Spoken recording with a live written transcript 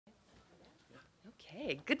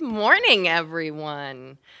Okay, good morning,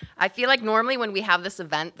 everyone. I feel like normally when we have this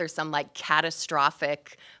event, there's some like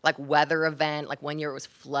catastrophic like weather event. Like one year it was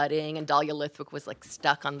flooding and Dahlia Lithwick was like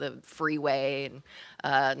stuck on the freeway, and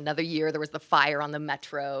another year there was the fire on the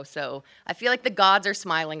metro. So I feel like the gods are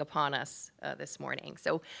smiling upon us this morning.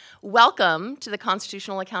 So welcome to the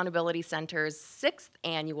Constitutional Accountability Center's 6th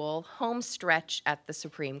annual home stretch at the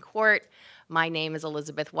Supreme Court. My name is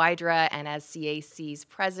Elizabeth Wydra, and as CAC's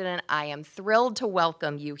president, I am thrilled to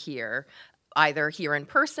welcome you here, either here in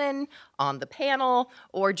person, on the panel,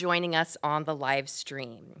 or joining us on the live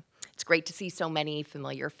stream. It's great to see so many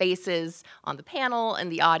familiar faces on the panel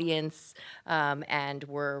and the audience, and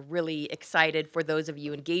we're really excited for those of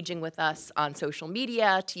you engaging with us on social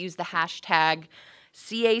media to use the hashtag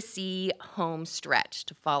CAC Home Stretch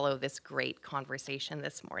to follow this great conversation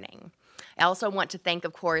this morning. I also want to thank,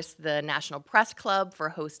 of course, the National Press Club for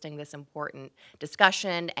hosting this important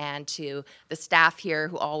discussion, and to the staff here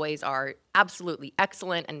who always are absolutely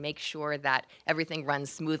excellent and make sure that everything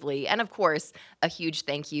runs smoothly. And of course, a huge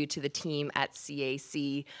thank you to the team at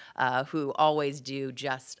CAC who always do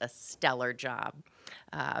just a stellar job.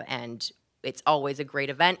 And it's always a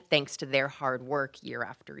great event thanks to their hard work year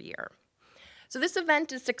after year. So this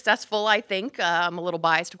event is successful, I think. I'm a little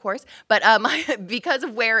biased, of course, but because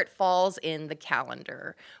of where it falls in the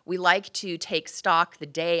calendar. We like to take stock the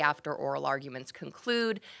day after oral arguments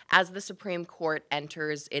conclude as the Supreme Court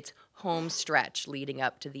enters its home stretch leading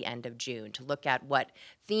up to the end of June, to look at what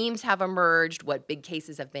themes have emerged, what big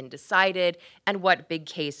cases have been decided, and what big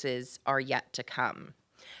cases are yet to come.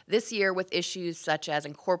 This year, with issues such as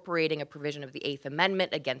incorporating a provision of the 8th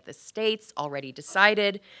Amendment against the states already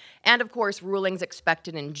decided, and of course, rulings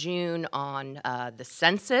expected in June on the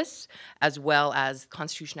census, as well as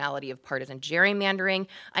constitutionality of partisan gerrymandering,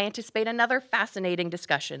 I anticipate another fascinating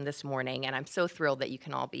discussion this morning, and I'm so thrilled that you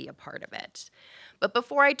can all be a part of it. But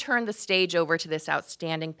before I turn the stage over to this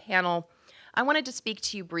outstanding panel, I wanted to speak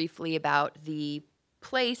to you briefly about the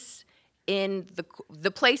place in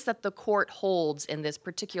the place that the court holds in this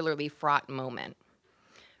particularly fraught moment.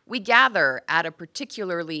 We gather at a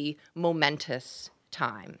particularly momentous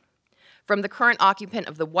time. From the current occupant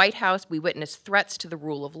of the White House, we witness threats to the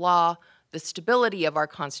rule of law, the stability of our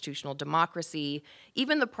constitutional democracy,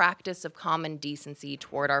 even the practice of common decency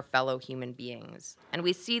toward our fellow human beings. And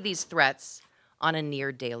we see these threats on a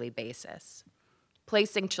near daily basis.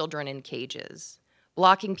 Placing children in cages,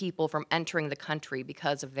 blocking people from entering the country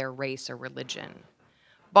because of their race or religion,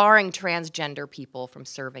 barring transgender people from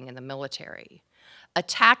serving in the military,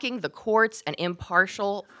 attacking the courts and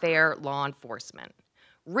impartial, fair law enforcement,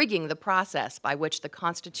 rigging the process by which the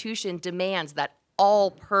Constitution demands that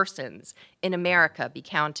all persons in America be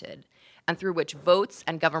counted, and through which votes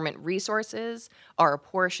and government resources are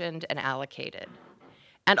apportioned and allocated.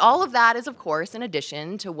 And all of that is, of course, in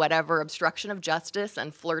addition to whatever obstruction of justice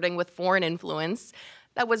and flirting with foreign influence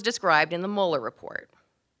that was described in the Mueller report.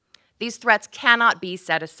 These threats cannot be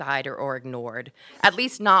set aside or ignored, at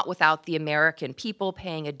least not without the American people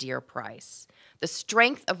paying a dear price. The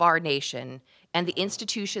strength of our nation and the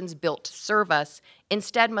institutions built to serve us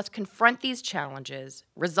instead must confront these challenges,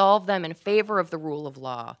 resolve them in favor of the rule of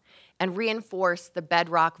law, and reinforce the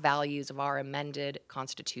bedrock values of our amended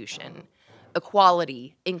Constitution: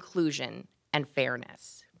 equality, inclusion, and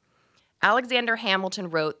fairness. Alexander Hamilton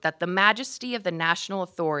wrote that the majesty of the national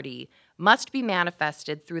authority must be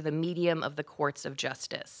manifested through the medium of the courts of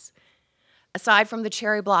justice. Aside from the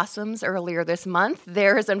cherry blossoms earlier this month,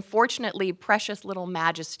 there is unfortunately precious little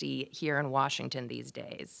majesty here in Washington these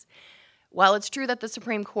days. While it's true that the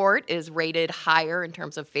Supreme Court is rated higher in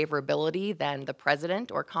terms of favorability than the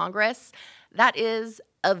president or Congress, that is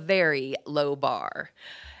a very low bar.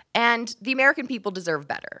 And the American people deserve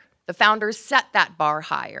better. The founders set that bar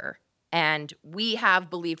higher, and we have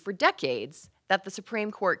believed for decades that the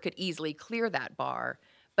Supreme Court could easily clear that bar,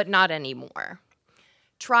 but not anymore.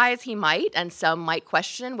 Try as he might, and some might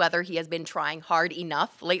question whether he has been trying hard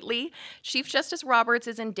enough lately, Chief Justice Roberts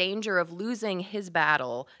is in danger of losing his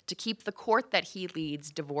battle to keep the court that he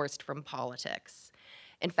leads divorced from politics.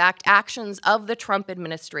 In fact, actions of the Trump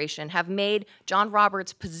administration have made John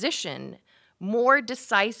Roberts' position more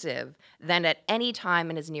decisive than at any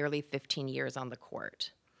time in his nearly 15 years on the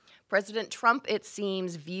court. President Trump, it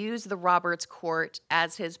seems, views the Roberts Court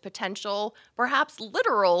as his potential, perhaps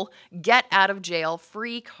literal,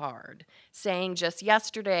 get-out-of-jail-free card, saying just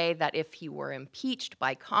yesterday that if he were impeached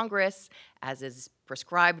by Congress, as is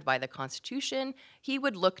prescribed by the Constitution, he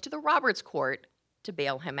would look to the Roberts Court to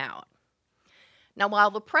bail him out. Now,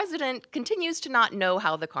 while the president continues to not know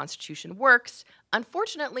how the Constitution works,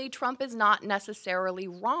 unfortunately, Trump is not necessarily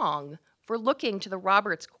wrong for looking to the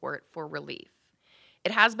Roberts Court for relief.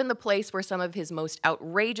 It has been the place where some of his most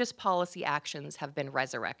outrageous policy actions have been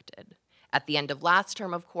resurrected. At the end of last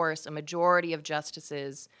term, of course, a majority of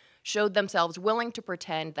justices showed themselves willing to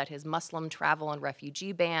pretend that his Muslim travel and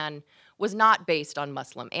refugee ban was not based on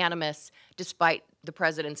Muslim animus, despite the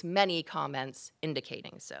president's many comments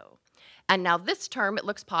indicating so. And now this term, it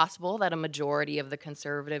looks possible that a majority of the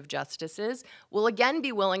conservative justices will again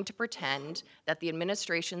be willing to pretend that the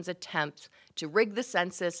administration's attempts to rig the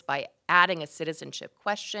census by adding a citizenship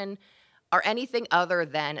question are anything other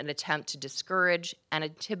than an attempt to discourage and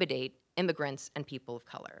intimidate immigrants and people of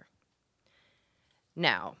color.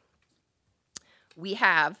 Now, we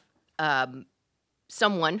have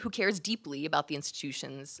someone who cares deeply about the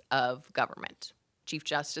institutions of government, Chief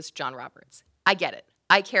Justice John Roberts. I get it.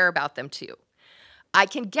 I care about them too. I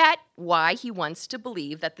can get why he wants to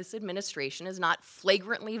believe that this administration is not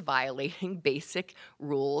flagrantly violating basic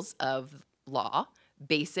rules of law,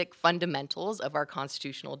 basic fundamentals of our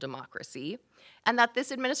constitutional democracy, and that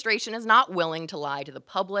this administration is not willing to lie to the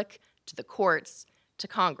public, to the courts, to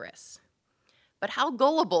Congress. But how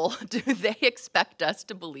gullible do they expect us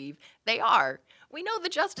to believe they are? We know the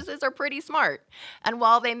justices are pretty smart. And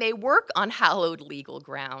while they may work on hallowed legal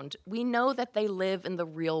ground, we know that they live in the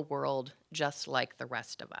real world just like the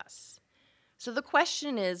rest of us. So the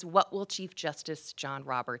question is, what will Chief Justice John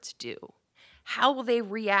Roberts do? How will they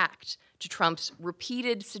react to Trump's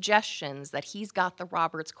repeated suggestions that he's got the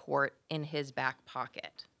Roberts court in his back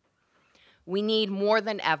pocket? We need more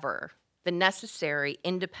than ever the necessary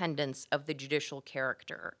independence of the judicial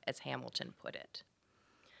character, as Hamilton put it.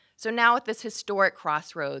 So now at this historic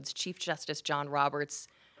crossroads, Chief Justice John Roberts'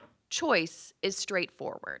 choice is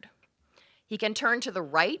straightforward. He can turn to the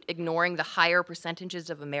right, ignoring the higher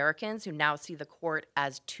percentages of Americans who now see the court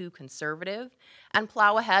as too conservative, and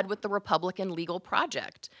plow ahead with the Republican legal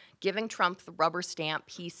project, giving Trump the rubber stamp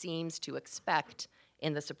he seems to expect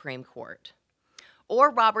in the Supreme Court.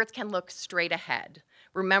 Or Roberts can look straight ahead,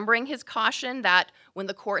 remembering his caution that when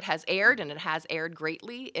the court has erred, and it has erred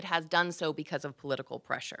greatly, it has done so because of political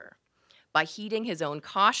pressure. By heeding his own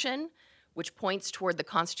caution, which points toward the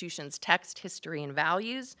Constitution's text, history, and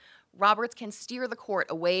values, Roberts can steer the court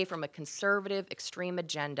away from a conservative, extreme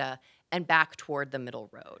agenda and back toward the middle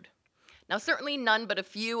road. Now, certainly none but a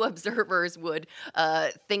few observers would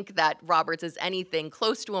think that Roberts is anything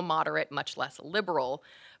close to a moderate, much less a liberal,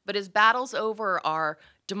 but as battles over our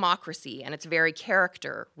democracy and its very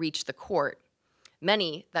character reach the court,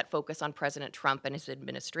 many that focus on President Trump and his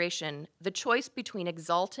administration, the choice between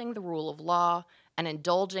exalting the rule of law and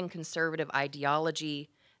indulging conservative ideology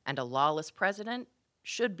and a lawless president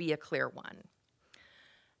should be a clear one.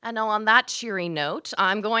 And now on that cheery note,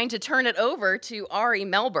 I'm going to turn it over to Ari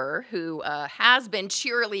Melber, who has been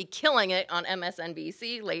cheerily killing it on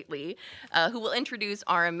MSNBC lately, who will introduce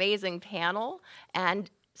our amazing panel and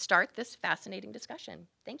start this fascinating discussion.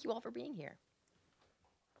 Thank you all for being here.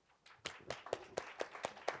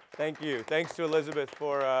 Thank you. Thanks to Elizabeth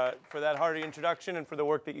for that hearty introduction and for the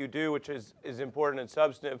work that you do, which is important and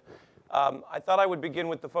substantive. I thought I would begin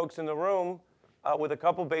with the folks in the room with a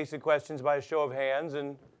couple basic questions by a show of hands.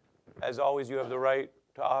 And as always, you have the right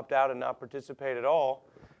to opt out and not participate at all.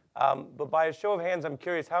 But by a show of hands, I'm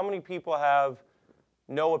curious, how many people have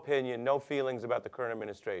no opinion, no feelings about the current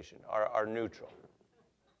administration, are neutral?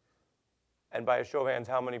 And by a show of hands,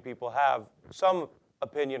 how many people have some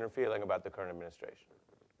opinion or feeling about the current administration?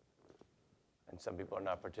 And some people are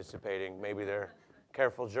not participating. Maybe they're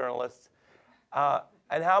careful journalists.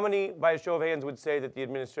 And how many, by a show of hands, would say that the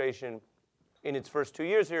administration in its first 2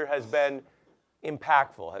 years here has been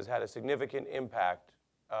impactful, has had a significant impact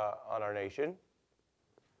on our nation?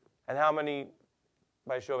 And how many,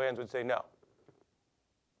 by a show of hands, would say no?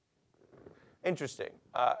 Interesting.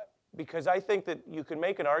 Because I think that you can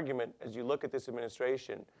make an argument as you look at this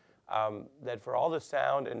administration that for all the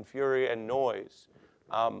sound and fury and noise,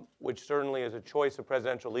 which certainly is a choice of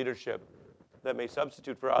presidential leadership that may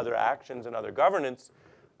substitute for other actions and other governance,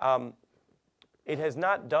 it has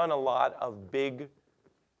not done a lot of big,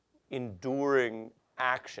 enduring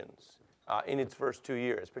actions in its first 2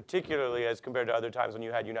 years, particularly as compared to other times when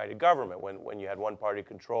you had united government, when you had one party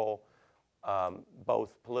control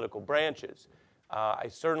both political branches. I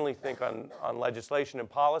certainly think on legislation and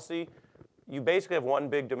policy, you basically have one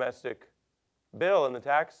big domestic bill in the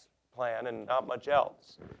tax plan and not much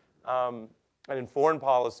else. And in foreign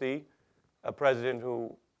policy, a president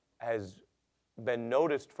who has been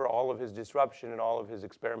noticed for all of his disruption and all of his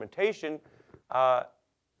experimentation,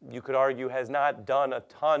 you could argue has not done a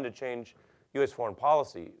ton to change U.S. foreign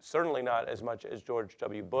policy. Certainly not as much as George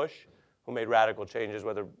W. Bush, who made radical changes,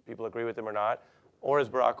 whether people agree with him or not, or as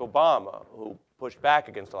Barack Obama, who pushed back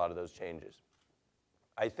against a lot of those changes.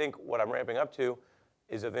 I think what I'm ramping up to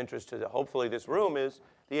is of interest to hopefully this room is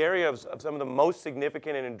the area of some of the most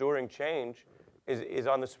significant and enduring change is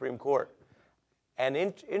on the Supreme Court. And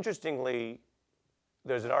interestingly,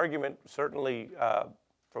 there's an argument certainly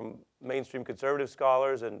from mainstream conservative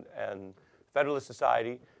scholars and Federalist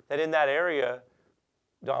Society that in that area,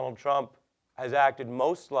 Donald Trump has acted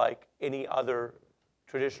most like any other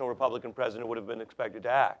traditional Republican president would have been expected to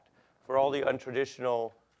act. For all the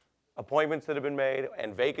untraditional appointments that have been made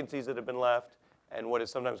and vacancies that have been left and what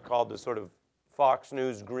is sometimes called the sort of Fox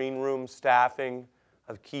News green room staffing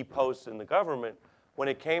of key posts in the government, when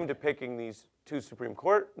it came to picking these two Supreme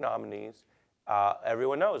Court nominees,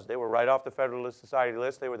 everyone knows they were right off the Federalist Society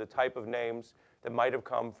list. They were the type of names that might have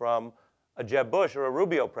come from a Jeb Bush or a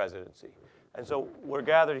Rubio presidency. And so we're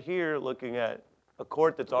gathered here looking at a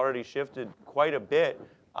court that's already shifted quite a bit,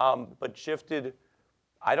 but shifted,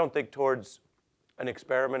 I don't think, towards an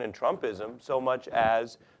experiment in Trumpism so much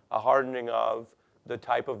as a hardening of the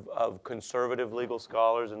type of conservative legal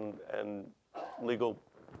scholars and legal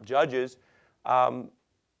judges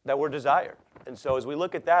that were desired. And so as we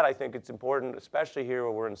look at that, I think it's important, especially here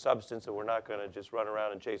where we're in substance and we're not going to just run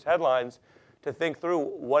around and chase headlines, to think through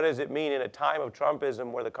what does it mean in a time of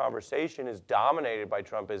Trumpism where the conversation is dominated by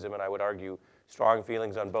Trumpism, and I would argue strong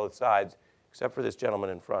feelings on both sides, except for this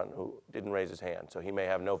gentleman in front who didn't raise his hand, so he may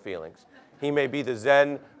have no feelings. He may be the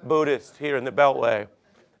Zen Buddhist here in the Beltway.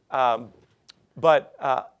 But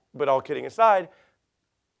all kidding aside,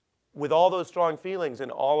 with all those strong feelings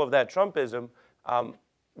and all of that Trumpism,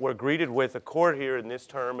 we're greeted with a court here in this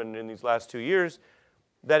term and in these last 2 years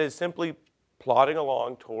that is simply plodding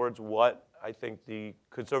along towards what I think the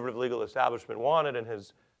conservative legal establishment wanted and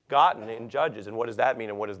has gotten in judges. And what does that mean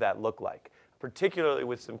and what does that look like? Particularly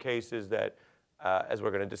with some cases that, as we're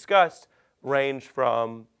going to discuss, range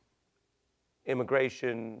from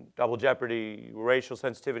immigration, double jeopardy, racial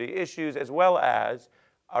sensitivity issues, as well as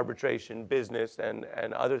arbitration, business, and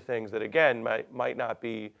other things that, again, might not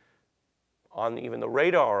be on even the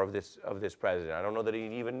radar of this president. I don't know that he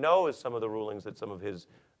even knows some of the rulings that some of his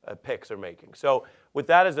picks are making. So with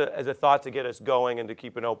that as a thought to get us going and to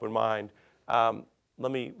keep an open mind,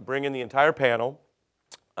 let me bring in the entire panel.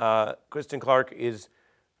 Kristen Clarke is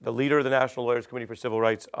the leader of the National Lawyers Committee for Civil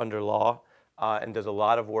Rights under law and does a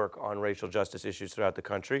lot of work on racial justice issues throughout the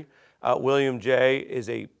country. William Jay is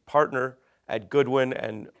a partner at Goodwin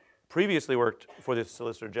and previously worked for the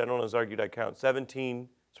Solicitor General and has argued, I count, 17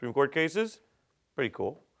 Supreme Court cases. Pretty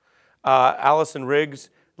cool. Allison Riggs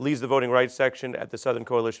leads the voting rights section at the Southern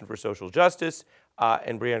Coalition for Social Justice,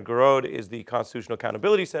 and Brianne Gorod is the Constitutional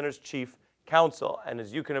Accountability Center's chief counsel. And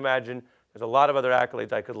as you can imagine, there's a lot of other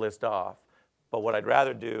accolades I could list off, but what I'd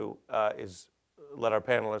rather do is let our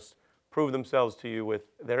panelists prove themselves to you with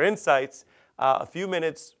their insights. A few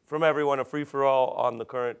minutes from everyone, a free-for-all on the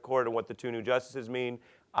current court and what the two new justices mean,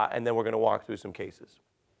 and then we're going to walk through some cases.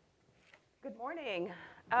 Good morning.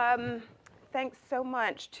 Thanks so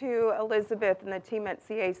much to Elizabeth and the team at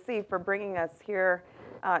CAC for bringing us here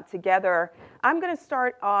together. I'm going to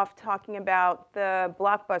start off talking about the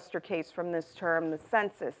blockbuster case from this term, the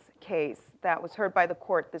census case that was heard by the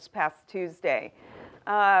court this past Tuesday.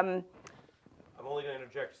 I'm only going to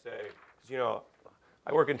interject to say, because you know,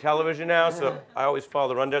 I work in television now, so I always follow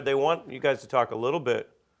the rundown. They want you guys to talk a little bit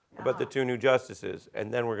about the two new justices,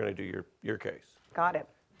 and then we're going to do your case. Got it.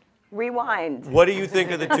 Rewind. What do you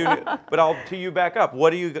think of the two? But I'll tee you back up.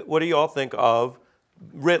 What do you all think of,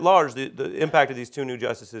 writ large, the impact of these two new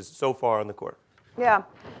justices so far on the court? Yeah.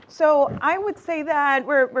 So I would say that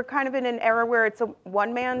we're kind of in an era where it's a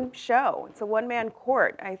one-man show. It's a one-man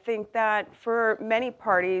court. I think that for many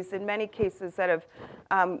parties, in many cases that have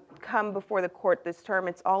come before the court this term,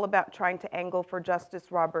 it's all about trying to angle for Justice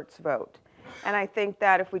Roberts' vote. And I think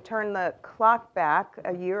that if we turn the clock back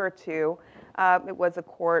a year or two, it was a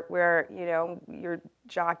court where, you know, you're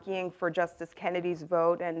jockeying for Justice Kennedy's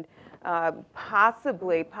vote and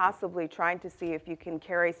possibly trying to see if you can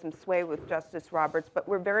carry some sway with Justice Roberts. But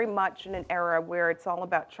we're very much in an era where it's all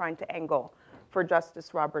about trying to angle for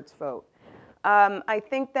Justice Roberts' vote. I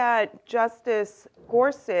think that Justice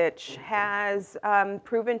Gorsuch has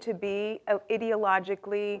proven to be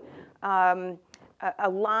ideologically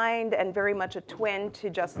aligned and very much a twin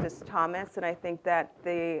to Justice Thomas, and I think that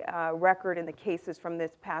the record and the cases from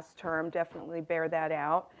this past term definitely bear that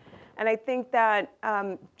out. And I think that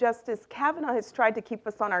Justice Kavanaugh has tried to keep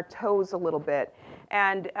us on our toes a little bit,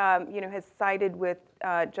 and you know, has sided with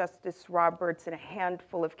Justice Roberts in a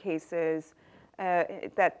handful of cases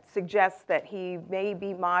that suggests that he may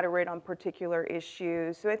be moderate on particular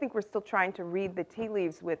issues. So I think we're still trying to read the tea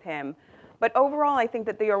leaves with him. But overall, I think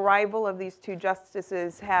that the arrival of these two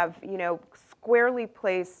justices have, squarely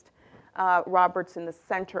placed Roberts in the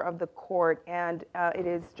center of the court, and it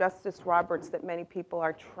is Justice Roberts that many people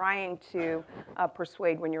are trying to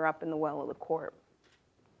persuade when you're up in the well of the court.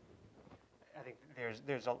 I think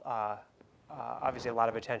there's obviously a lot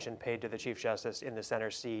of attention paid to the Chief Justice in the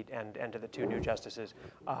center seat and to the two new justices.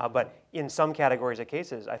 But in some categories of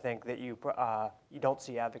cases, I think that you don't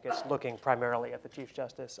see advocates looking primarily at the Chief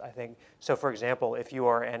Justice. I think, so for example, if you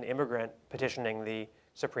are an immigrant petitioning the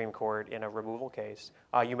Supreme Court in a removal case,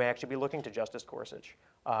 you may actually be looking to Justice Gorsuch,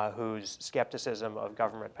 whose skepticism of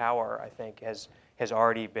government power, I think, has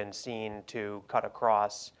already been seen to cut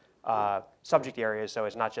across subject areas, so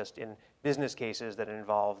it's not just in business cases that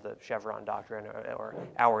involve the Chevron doctrine or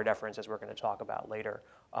our deference, as we're going to talk about later,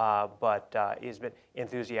 but he's been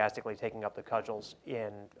enthusiastically taking up the cudgels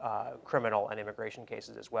in criminal and immigration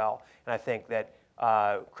cases as well. And I think that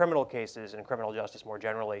criminal cases and criminal justice more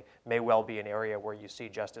generally may well be an area where you see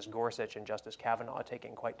Justice Gorsuch and Justice Kavanaugh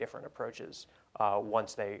taking quite different approaches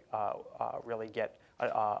once they really get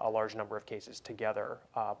a large number of cases together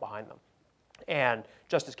behind them. And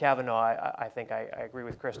Justice Kavanaugh, I think I agree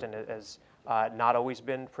with Kristen, has not always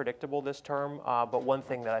been predictable this term, but one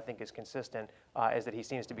thing that I think is consistent is that he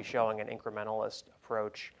seems to be showing an incrementalist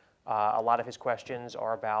approach. A lot of his questions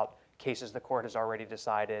are about cases the court has already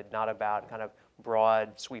decided, not about kind of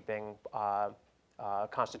broad, sweeping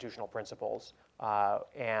constitutional principles.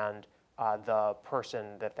 And the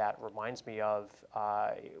person that reminds me of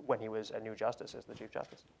when he was a new justice is the Chief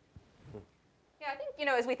Justice. Yeah, I think,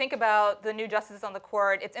 as we think about the new justices on the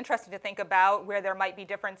court, it's interesting to think about where there might be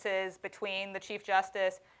differences between the Chief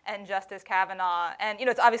Justice and Justice Kavanaugh. And,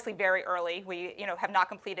 it's obviously very early. We, have not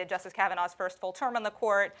completed Justice Kavanaugh's first full term on the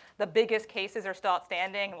court. The biggest cases are still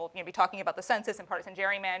outstanding. We'll be talking about the census and partisan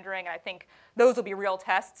gerrymandering, and I think those will be real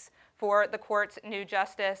tests for the court's new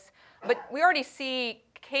justice. But we already see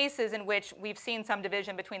cases in which we've seen some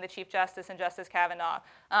division between the Chief Justice and Justice Kavanaugh.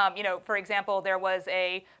 For example, there was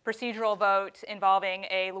a procedural vote involving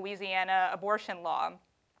a Louisiana abortion law.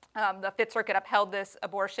 The Fifth Circuit upheld this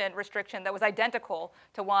abortion restriction that was identical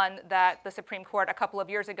to one that the Supreme Court a couple of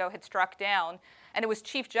years ago had struck down. And it was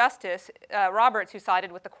Chief Justice Roberts who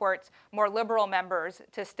sided with the court's more liberal members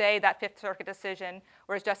to stay that Fifth Circuit decision,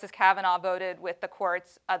 whereas Justice Kavanaugh voted with the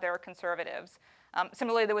court's other conservatives.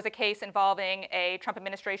 Similarly, there was a case involving a Trump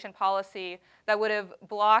administration policy that would have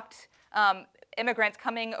blocked immigrants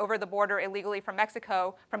coming over the border illegally from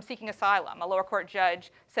Mexico from seeking asylum. A lower court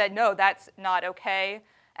judge said, no, that's not okay.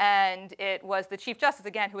 And it was the Chief Justice,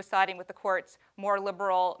 again, who was siding with the court's more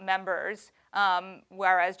liberal members,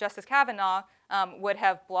 whereas Justice Kavanaugh would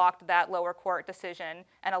have blocked that lower court decision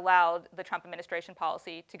and allowed the Trump administration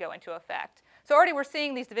policy to go into effect. So already we're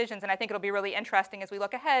seeing these divisions, and I think it'll be really interesting as we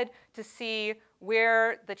look ahead to see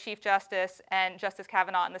where the Chief Justice and Justice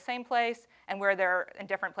Kavanaugh are in the same place and where they're in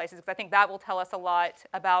different places, because I think that will tell us a lot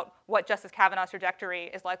about what Justice Kavanaugh's trajectory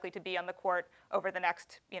is likely to be on the court over the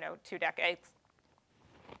next 2 decades.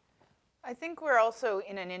 I think we're also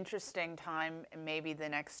in an interesting time, maybe the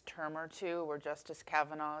next term or two, where Justice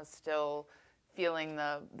Kavanaugh is still feeling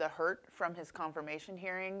the hurt from his confirmation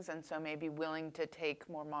hearings, and so maybe willing to take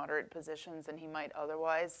more moderate positions than he might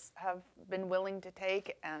otherwise have been willing to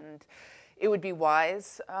take. And it would be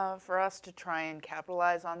wise for us to try and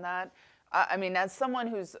capitalize on that. I mean, as someone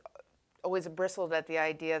who's always bristled at the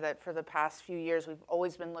idea that for the past few years we've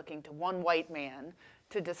always been looking to one white man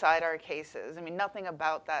to decide our cases. I mean, nothing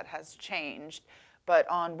about that has changed. But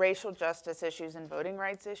on racial justice issues and voting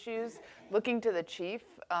rights issues, looking to the chief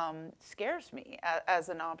scares me as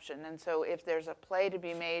an option. And so if there's a play to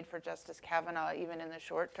be made for Justice Kavanaugh, even in the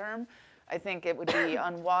short term, I think it would be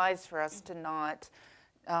unwise for us to not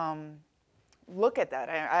look at that.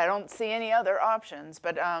 I don't see any other options.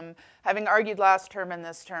 But having argued last term and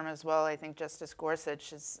this term as well, I think Justice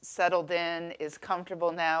Gorsuch is settled in, is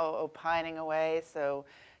comfortable now, opining away. So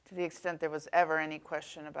to the extent there was ever any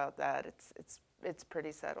question about that, it's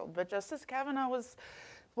pretty settled. But Justice Kavanaugh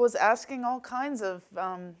was asking all kinds of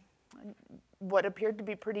what appeared to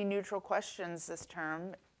be pretty neutral questions this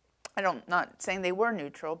term. Not saying they were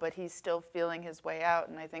neutral, but he's still feeling his way out,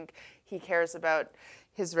 and I think he cares about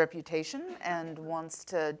his reputation and wants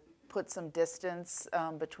to put some distance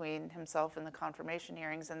between himself and the confirmation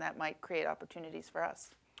hearings, and that might create opportunities for us.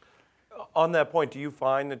 On that point, do you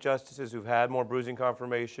find that justices who've had more bruising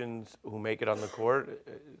confirmations who make it on the court,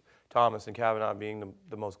 Thomas and Kavanaugh being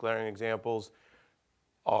the most glaring examples,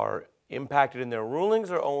 are impacted in their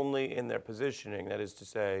rulings or only in their positioning? That is to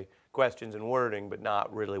say, questions and wording, but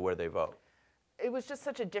not really where they vote. it was just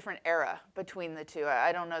such a different era between the two.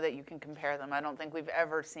 I don't know that you can compare them. I don't think we've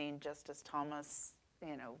ever seen Justice Thomas,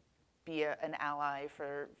 be an ally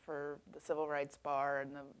for the civil rights bar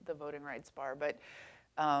and the voting rights bar. But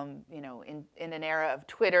in an era of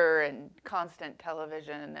Twitter and constant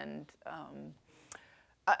television and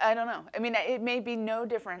I don't know. I mean, it may be no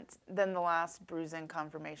different than the last bruising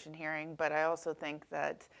confirmation hearing, but I also think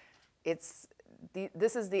that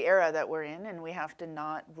this is the era that we're in, and we have to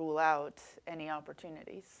not rule out any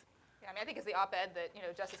opportunities. Yeah, I mean, I think it's the op-ed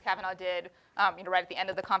that Justice Kavanaugh did, right at the end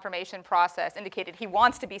of the confirmation process, indicated he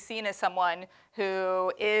wants to be seen as someone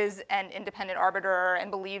who is an independent arbiter and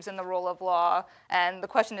believes in the rule of law. And the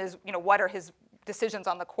question is, what are his decisions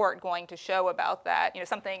on the court going to show about that?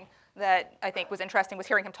 Something that I think was interesting was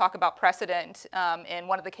hearing him talk about precedent in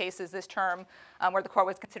one of the cases this term where the court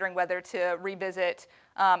was considering whether to revisit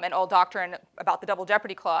an old doctrine about the double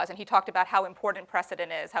jeopardy clause. And he talked about how important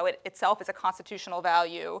precedent is, how it itself is a constitutional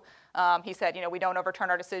value. He said, we don't overturn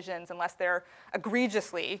our decisions unless they're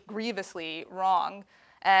egregiously, grievously wrong.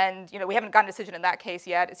 And we haven't gotten a decision in that case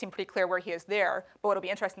yet. It seemed pretty clear where he is there. But what'll be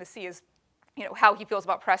interesting to see is how he feels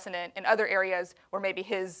about precedent in other areas where maybe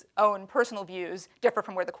his own personal views differ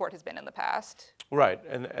from where the court has been in the past. Right,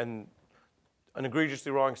 and an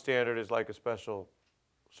egregiously wrong standard is like a special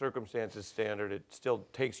circumstances standard. It still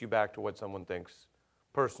takes you back to what someone thinks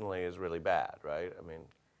personally is really bad, right? I mean,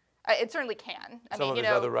 it certainly can. Some of his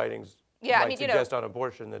other writings might suggest on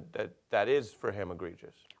abortion that is for him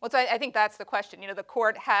egregious. Well, so I think that's the question. The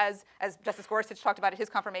court has, as Justice Gorsuch talked about at his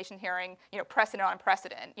confirmation hearing, precedent on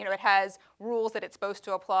precedent. It has rules that it's supposed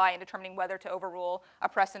to apply in determining whether to overrule a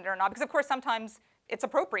precedent or not. Because of course, sometimes it's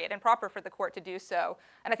appropriate and proper for the court to do so.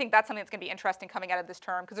 And I think that's something that's going to be interesting coming out of this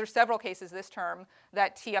term, because there's several cases this term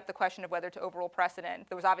that tee up the question of whether to overrule precedent.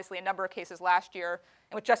 There was obviously a number of cases last year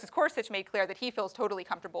in which Justice Gorsuch made clear that he feels totally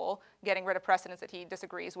comfortable getting rid of precedents that he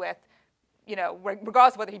disagrees with,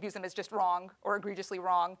 regardless of whether he views them as just wrong or egregiously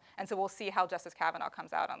wrong. And so we'll see how Justice Kavanaugh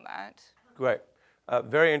comes out on that. Great.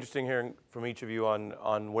 Very interesting hearing from each of you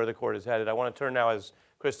on where the court is headed. I want to turn now, as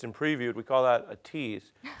Kristen previewed, we call that a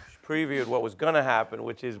tease. She previewed what was going to happen,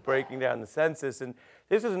 which is breaking down the census. And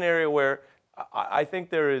this is an area where I think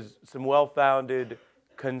there is some well-founded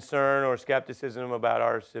concern or skepticism about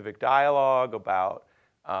our civic dialogue, about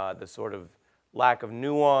the sort of lack of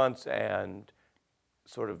nuance and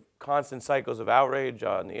sort of constant cycles of outrage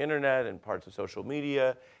on the internet and parts of social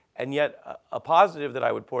media. And yet a positive that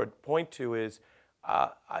I would point to is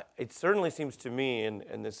it certainly seems to me,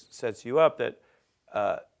 and this sets you up, that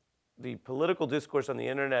the political discourse on the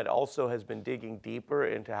internet also has been digging deeper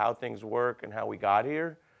into how things work and how we got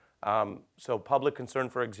here. So public concern,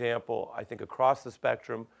 for example, I think across the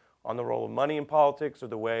spectrum on the role of money in politics or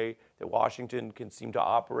the way that Washington can seem to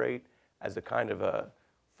operate as a kind of a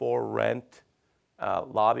for-rent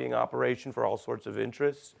lobbying operation for all sorts of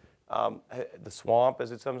interests. The swamp,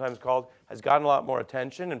 as it's sometimes called, has gotten a lot more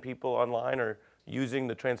attention, and people online are using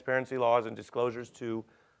the transparency laws and disclosures to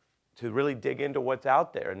really dig into what's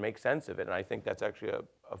out there and make sense of it. And I think that's actually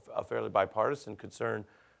a fairly bipartisan concern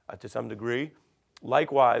to some degree.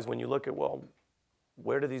 Likewise, when you look at, well,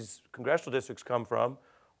 where do these congressional districts come from?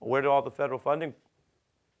 Where do all the federal funding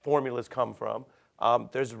formulas come from?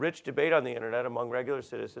 There's rich debate on the internet among regular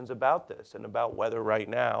citizens about this and about whether right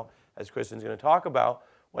now, as Kristen's going to talk about,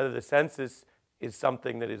 whether the census is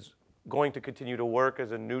something that is going to continue to work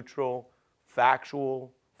as a neutral,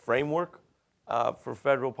 factual framework for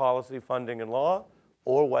federal policy, funding, and law,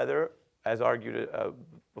 or whether, as argued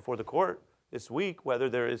before the court this week, whether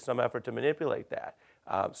there is some effort to manipulate that.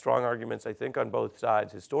 Strong arguments, I think, on both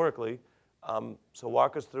sides historically. So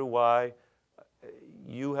walk us through why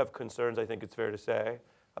you have concerns, I think it's fair to say,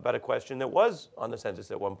 about a question that was on the census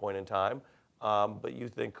at one point in time, but you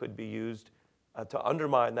think could be used to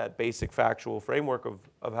undermine that basic factual framework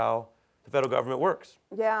of how the federal government works.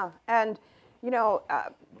 Yeah, and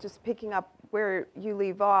just picking up where you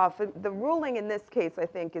leave off, the ruling in this case, I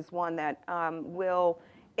think, is one that will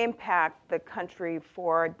impact the country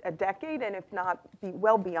for a decade, and if not,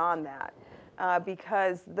 well beyond that.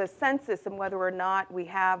 Because the census and whether or not we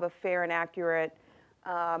have a fair and accurate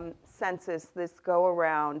census this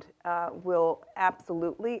go-around will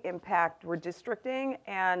absolutely impact redistricting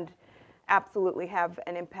and absolutely have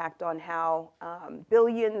an impact on how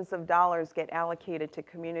billions of dollars get allocated to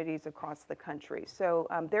communities across the country. So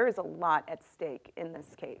there is a lot at stake in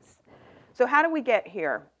this case. So how do we get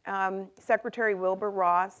here? Secretary Wilbur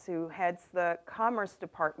Ross, who heads the Commerce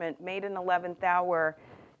Department, made an 11th hour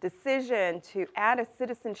decision to add a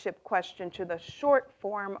citizenship question to the short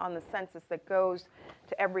form on the census that goes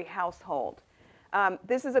to every household.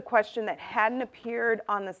 This is a question that hadn't appeared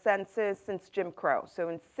on the census since Jim Crow. So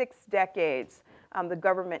in 6 decades, the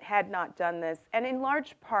government had not done this. And in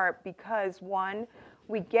large part because, one,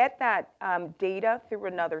 we get that data through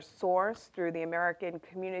another source, through the American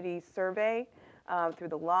Community Survey, through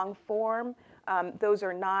the long form. Those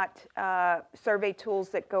are not survey tools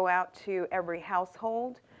that go out to every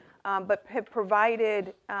household, but have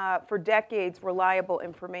provided for decades reliable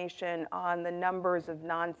information on the numbers of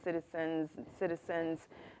non-citizens and citizens,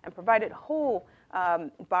 and provided a whole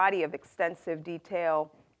body of extensive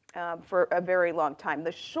detail for a very long time.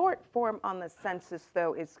 The short form on the census,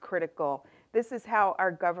 though, is critical. This is how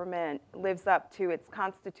our government lives up to its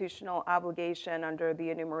constitutional obligation under the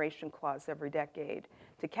enumeration clause every decade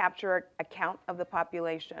to capture a count of the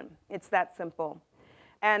population. It's that simple.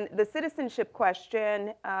 And the citizenship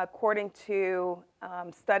question, according to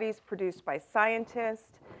studies produced by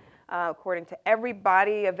scientists, according to every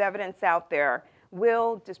body of evidence out there,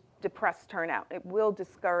 will depress turnout. It will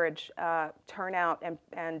discourage turnout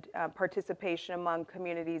and participation among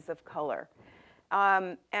communities of color.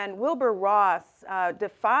 And Wilbur Ross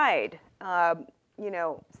defied,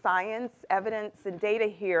 science, evidence, and data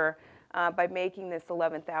here by making this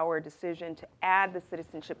 11th hour decision to add the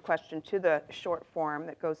citizenship question to the short form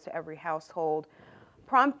that goes to every household,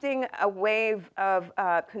 prompting a wave of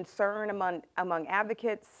concern among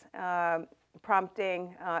advocates,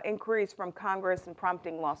 prompting inquiries from Congress, and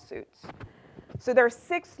prompting lawsuits. So there are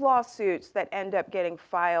 6 lawsuits that end up getting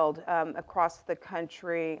filed across the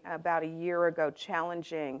country about a year ago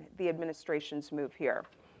challenging the administration's move here.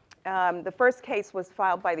 The first case was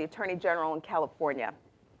filed by the Attorney General in California.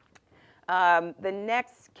 The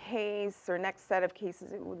next case, or next set of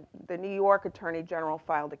cases, the New York Attorney General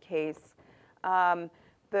filed a case.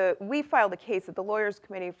 We filed a case at the Lawyers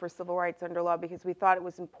Committee for Civil Rights Under Law because we thought it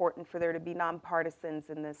was important for there to be nonpartisans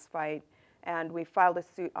in this fight. And we filed a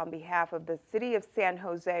suit on behalf of the city of San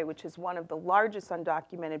Jose, which is one of the largest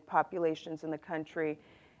undocumented populations in the country,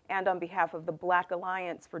 and on behalf of the Black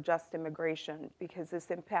Alliance for Just Immigration, because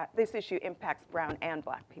this issue impacts brown and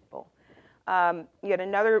black people. Yet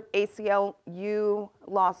another ACLU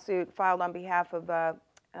lawsuit filed on behalf of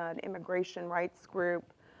an immigration rights group.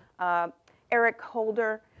 Eric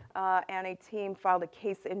Holder and a team filed a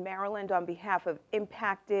case in Maryland on behalf of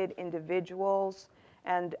impacted individuals,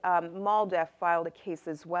 and MALDEF filed a case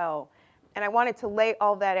as well. And I wanted to lay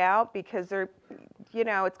all that out because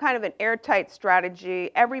it's kind of an airtight strategy.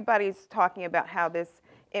 Everybody's talking about how this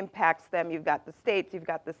impacts them. You've got the states, you've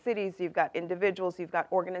got the cities, you've got individuals, you've got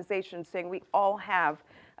organizations saying we all have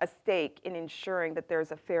a stake in ensuring that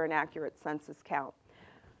there's a fair and accurate census count.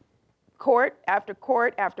 Court after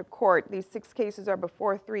court after court, these 6 cases are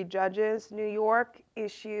before 3 judges. New York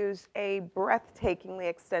issues a breathtakingly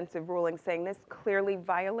extensive ruling saying this clearly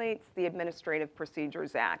violates the Administrative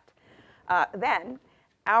Procedures Act. Then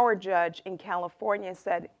our judge in California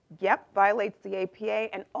said, yep, violates the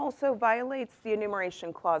APA and also violates the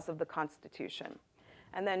enumeration clause of the Constitution.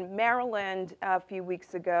 And then Maryland, a few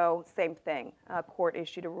weeks ago, same thing. Court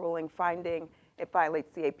issued a ruling finding it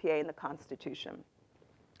violates the APA and the Constitution.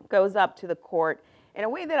 Goes up to the court in a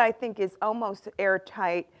way that I think is almost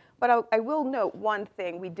airtight. But I will note one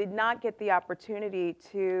thing. We did not get the opportunity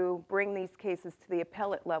to bring these cases to the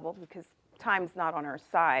appellate level because time's not on our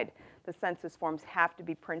side. The census forms have to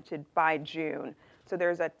be printed by June. So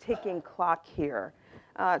there's a ticking clock here.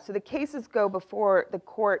 So the cases go before the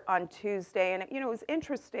court on Tuesday. And it was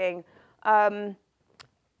interesting. How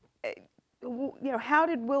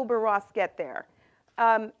did Wilbur Ross get there?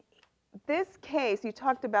 This case, you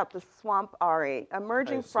talked about the swamp, Ari,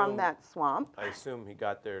 emerging from that swamp. I assume he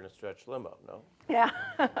got there in a stretch limo, no? Yeah.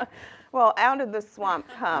 Well, out of the swamp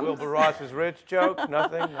comes. Wilbur Ross's rich joke?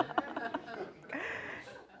 Nothing?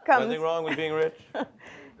 Nothing wrong with being rich?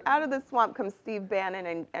 Out of the swamp comes Steve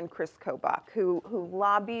Bannon and Chris Kobach, who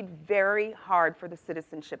lobbied very hard for the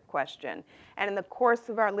citizenship question. And in the course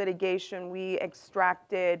of our litigation, we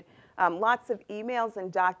extracted lots of emails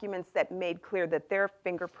and documents that made clear that their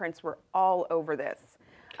fingerprints were all over this.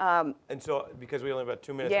 And so, because we only have about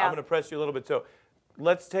 2 minutes, yeah. I'm going to press you a little bit. So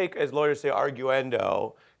let's take, as lawyers say,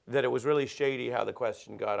 arguendo, that it was really shady how the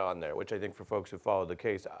question got on there, which I think for folks who followed the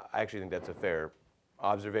case, I actually think that's a fair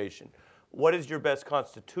observation. What is your best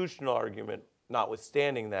constitutional argument,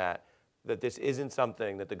 notwithstanding that this isn't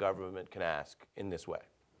something that the government can ask in this way?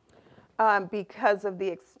 Because of the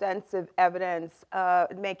extensive evidence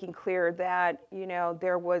making clear that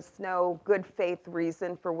there was no good faith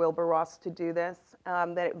reason for Wilbur Ross to do this,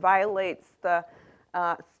 that it violates the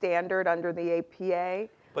standard under the APA.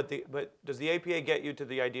 But does the APA get you to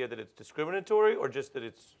the idea that it's discriminatory, or just that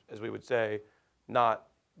it's, as we would say, not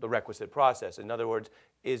the requisite process. In other words,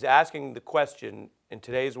 is asking the question in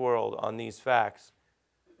today's world on these facts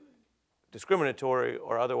discriminatory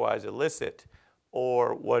or otherwise illicit?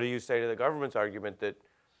 Or what do you say to the government's argument that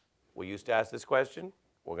we used to ask this question,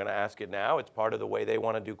 we're going to ask it now, it's part of the way they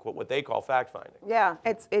want to do what they call fact-finding? Yeah,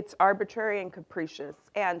 it's arbitrary and capricious.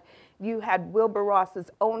 And you had Wilbur Ross's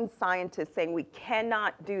own scientists saying we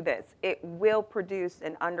cannot do this. It will produce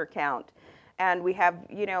an undercount. And we have,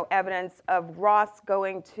 evidence of Ross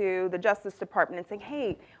going to the Justice Department and saying,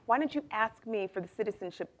 hey, why don't you ask me for the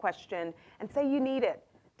citizenship question and say you need it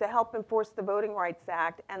to help enforce the Voting Rights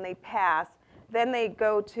Act, and they pass. Then they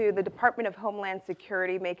go to the Department of Homeland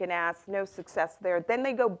Security, make an ask, no success there. Then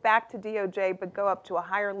they go back to DOJ, but go up to a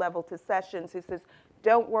higher level to Sessions, who says,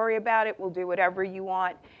 don't worry about it, we'll do whatever you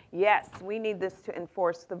want. Yes, we need this to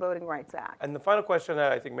enforce the Voting Rights Act. And the final question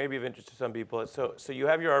that I think may be of interest to some people is, so you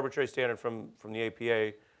have your arbitrary standard from the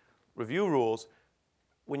APA review rules.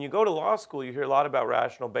 When you go to law school, you hear a lot about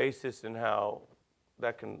rational basis and how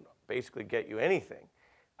that can basically get you anything.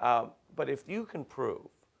 But if you can prove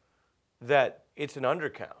that it's an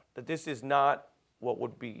undercount, that this is not what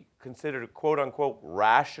would be considered a quote-unquote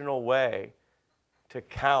rational way to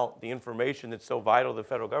count the information that's so vital to the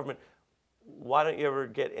federal government, why don't you ever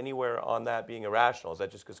get anywhere on that being irrational? Is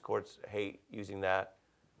that just because courts hate using that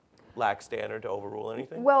lax standard to overrule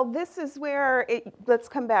anything? Well, this is where, let's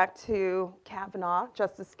come back to Kavanaugh,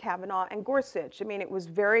 Justice Kavanaugh and Gorsuch. I mean, it was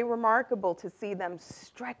very remarkable to see them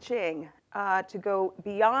stretching to go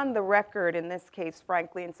beyond the record in this case,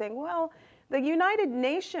 frankly, and saying, well, the United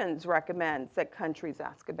Nations recommends that countries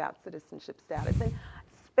ask about citizenship status. And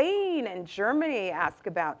Spain and Germany ask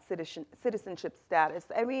about citizenship status.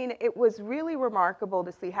 I mean, it was really remarkable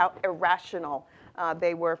to see how irrational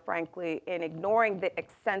they were, frankly, in ignoring the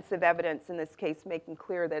extensive evidence in this case, making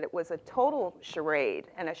clear that it was a total charade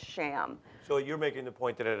and a sham. So you're making the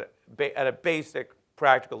point that at a basic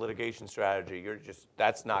practical litigation strategy,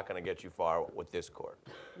 that's not going to get you far with this court.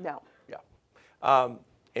 No. Yeah.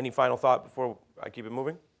 Any final thought before I keep it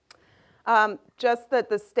moving? Just that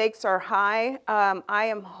the stakes are high. I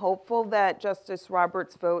am hopeful that Justice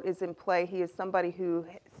Roberts' vote is in play. He is somebody who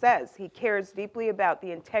says he cares deeply about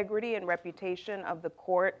the integrity and reputation of the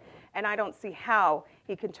court, and I don't see how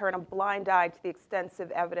he can turn a blind eye to the extensive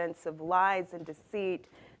evidence of lies and deceit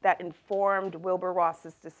that informed Wilbur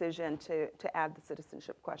Ross's decision to add the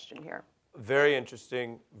citizenship question here. Very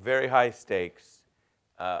interesting, very high stakes,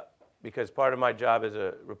 because part of my job as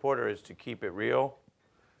a reporter is to keep it real.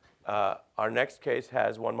 Our next case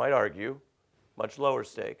has, one might argue, much lower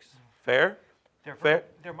stakes. Fair? Fair?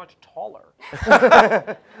 They're much taller.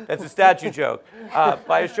 That's a statue joke.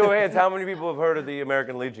 By a show of hands, how many people have heard of the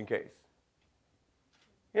American Legion case?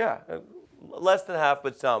 Yeah, less than half,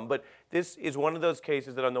 but some. But this is one of those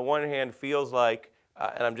cases that on the one hand feels like,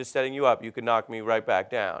 and I'm just setting you up, you can knock me right back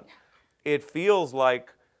down. It feels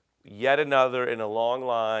like yet another in a long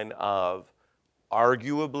line of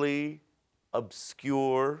arguably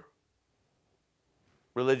obscure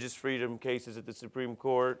religious freedom cases at the Supreme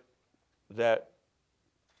Court that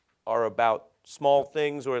are about small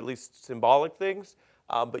things or at least symbolic things,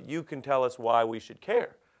 but you can tell us why we should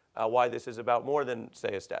care, why this is about more than, say,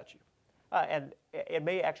 a statue. And it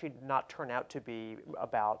may actually not turn out to be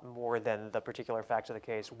about more than the particular facts of the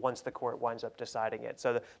case once the court winds up deciding it.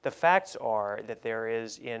 So the facts are that there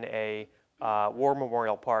is in a War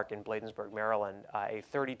Memorial Park in Bladensburg, Maryland, a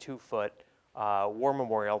 32-foot war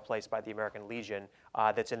memorial placed by the American Legion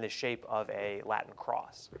that's in the shape of a Latin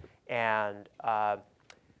cross. And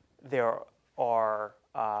there are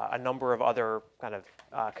a number of other kind of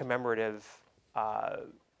commemorative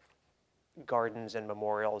gardens and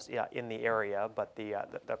memorials in the area, but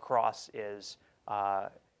the cross is,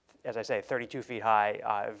 as I say, 32 feet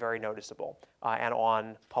high, very noticeable, and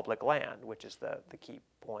on public land, which is the key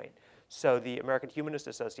point. So the American Humanist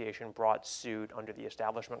Association brought suit under the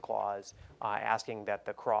Establishment Clause, asking that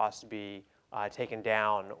the cross be taken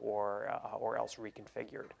down or else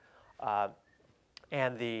reconfigured.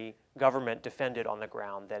 And the government defended on the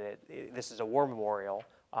ground that this is a war memorial,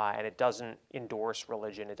 and it doesn't endorse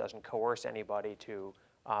religion, it doesn't coerce anybody to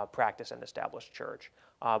practice an established church.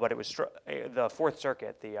 But it was the Fourth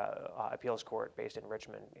Circuit, the appeals court based in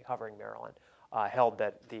Richmond, covering Maryland, held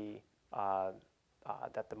that the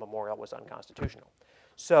memorial was unconstitutional.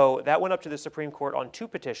 So that went up to the Supreme Court on two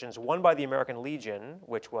petitions, one by the American Legion,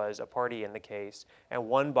 which was a party in the case, and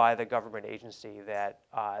one by the government agency that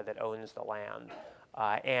owns the land.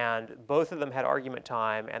 And both of them had argument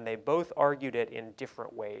time, and they both argued it in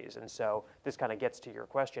different ways. And so this kind of gets to your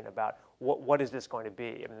question about what is this going to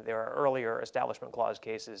be? I mean, there are earlier Establishment Clause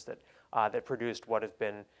cases that produced what have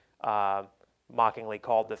been mockingly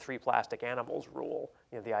called the 3 plastic animals rule.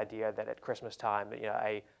 You know, the idea that at Christmas time, you know,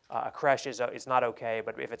 a creche is not okay,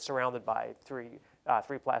 but if it's surrounded by three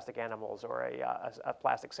plastic animals or a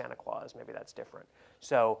plastic Santa Claus, maybe that's different.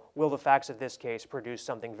 So will the facts of this case produce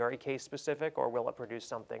something very case specific, or will it produce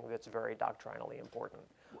something that's very doctrinally important?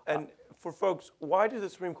 And for folks, why does the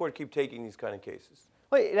Supreme Court keep taking these kind of cases?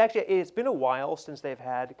 Well, it's been a while since they've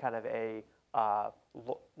had kind of a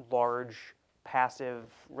large passive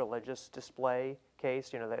religious display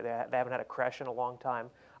case. You know, they haven't had a creche in a long time.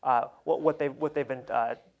 What they've been.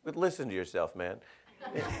 But listen to yourself, man.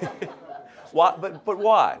 Why? But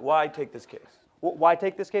why? Why take this case? Why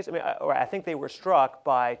take this case? I mean, I think they were struck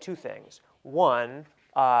by 2 things. One,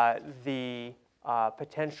 the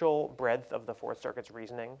potential breadth of the Fourth Circuit's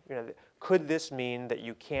reasoning. You know, could this mean that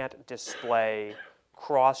you can't display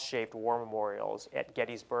cross-shaped war memorials at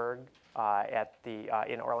Gettysburg,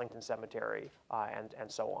 in Arlington Cemetery, and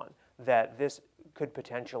so on? That this could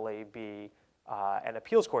potentially be an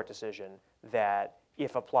appeals court decision that,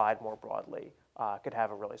 if applied more broadly, could have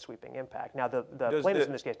a really sweeping impact. Now, the plaintiffs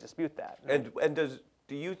in this case dispute that. And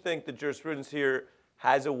do you think the jurisprudence here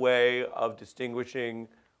has a way of distinguishing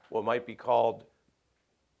what might be called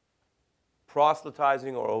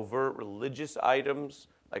proselytizing or overt religious items,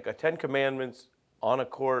 like a 10 Commandments on a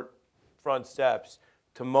court front steps,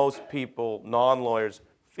 to most people, non-lawyers,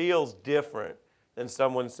 feels different than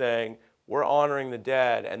someone saying, we're honoring the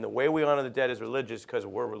dead, and the way we honor the dead is religious because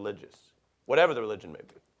we're religious, whatever the religion may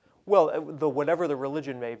be? Well, whatever the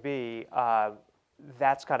religion may be,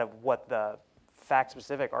 that's kind of what the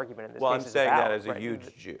fact-specific argument in this case is about. Well, I'm saying that as a right?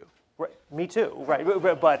 huge Jew. Right. Me too, right?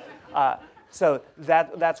 But so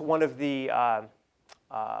that's one of the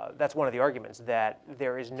arguments, that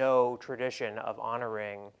there is no tradition of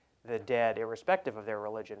honoring the dead, irrespective of their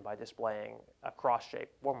religion, by displaying a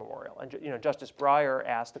cross-shaped war memorial. And you know, Justice Breyer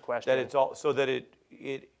asked the question that it's all so that it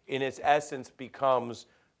in its essence becomes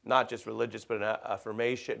not just religious, but an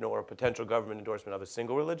affirmation or a potential government endorsement of a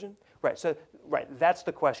single religion? Right. So, right. That's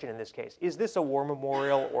the question in this case. Is this a war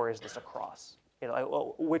memorial or is this a cross? You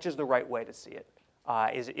know, which is the right way to see it?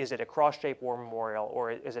 Is it a cross-shaped war memorial,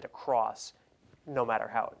 or is it a cross, no matter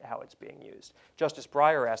how it's being used? Justice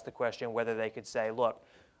Breyer asked the question whether they could say, look,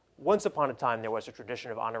 once upon a time there was a tradition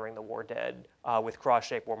of honoring the war dead with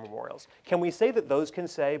cross-shaped war memorials. Can we say that those can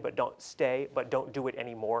say but don't do it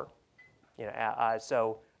anymore? You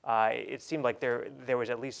know, it seemed like there was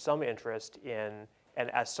at least some interest in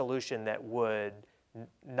a solution that would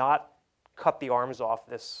not cut the arms off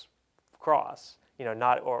this cross, you know,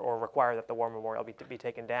 not or require that the war memorial be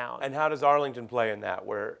taken down. And how does Arlington play in that,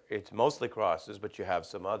 where it's mostly crosses, but you have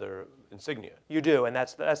some other insignia? You do, and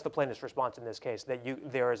that's the plaintiff's response in this case. That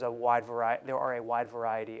there are a wide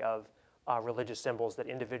variety of religious symbols that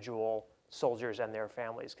individual soldiers and their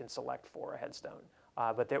families can select for a headstone.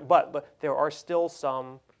 But there are still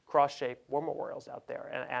some cross-shaped war memorials out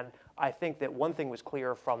there, and I think that one thing was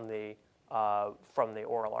clear from the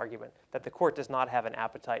oral argument, that the court does not have an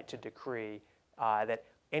appetite to decree that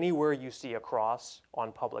anywhere you see a cross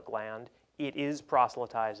on public land, it is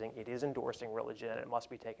proselytizing, it is endorsing religion, and it must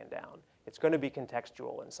be taken down. It's going to be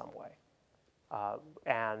contextual in some way.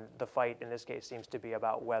 And the fight in this case seems to be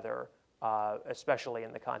about whether, especially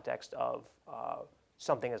in the context of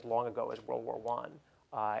something as long ago as World War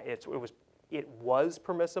I, it was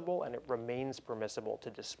permissible and it remains permissible to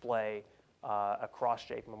display a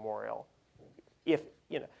cross-shaped memorial. If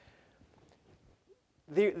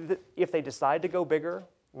if they decide to go bigger,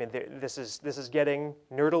 I mean, this is getting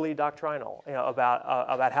nerdily doctrinal, you know,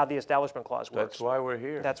 about how the Establishment Clause works. That's why we're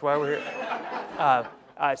here. That's why we're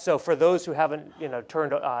here. So for those who haven't, you know,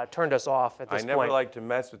 turned us off at this point, I never like to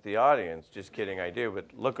mess with the audience. Just kidding, I do. But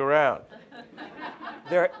look around.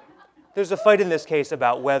 There's a fight in this case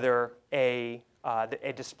about whether a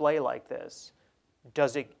display like this,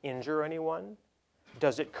 does it injure anyone?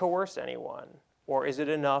 Does it coerce anyone? Or is it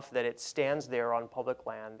enough that it stands there on public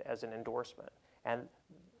land as an endorsement? And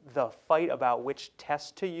the fight about which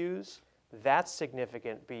test to use, that's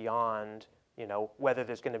significant beyond, you know, whether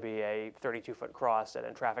there's going to be a 32-foot cross at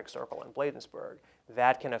a traffic circle in Bladensburg.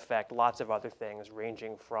 That can affect lots of other things,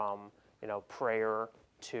 ranging from, you know, prayer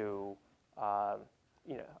to,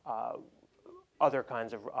 other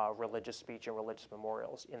kinds of religious speech and religious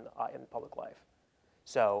memorials in public life.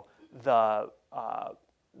 So the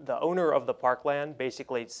owner of the parkland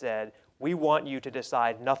basically said, we want you to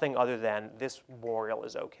decide nothing other than this memorial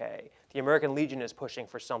is okay. The American Legion is pushing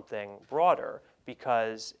for something broader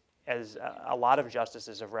because, as a lot of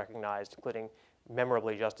justices have recognized, including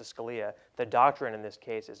memorably Justice Scalia, the doctrine in this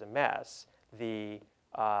case is a mess. The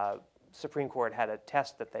Supreme Court had a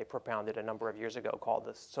test that they propounded a number of years ago called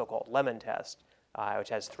the so-called lemon test, which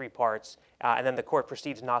has 3 parts, and then the court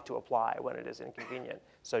proceeds not to apply when it is inconvenient.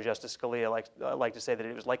 So Justice Scalia liked to say that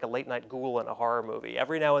it was like a late-night ghoul in a horror movie.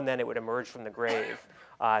 Every now and then it would emerge from the grave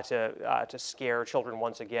to scare children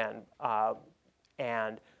once again,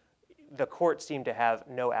 and the court seemed to have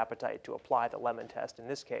no appetite to apply the lemon test in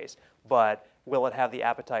this case, but will it have the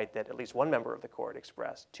appetite that at least one member of the court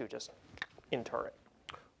expressed to just inter it?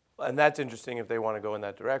 And that's interesting if they want to go in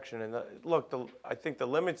that direction. And look, I think the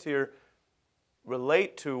limits here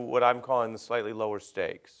relate to what I'm calling the slightly lower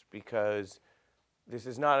stakes, because this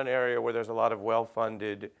is not an area where there's a lot of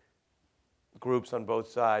well-funded groups on both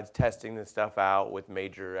sides testing this stuff out with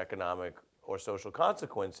major economic or social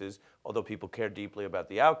consequences, although people care deeply about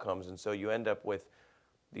the outcomes. And so you end up with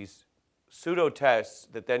these pseudo-tests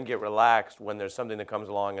that then get relaxed when there's something that comes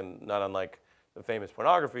along, and not unlike the famous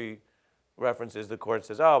pornography references, the court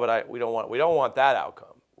says, oh, but we don't want that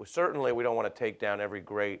outcome. Certainly we don't want to take down every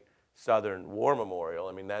great Southern war memorial.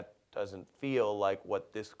 I mean, that doesn't feel like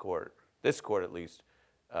what this court at least,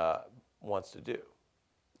 wants to do.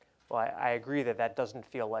 Well, I agree that doesn't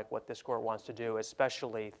feel like what this court wants to do,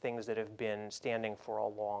 especially things that have been standing for a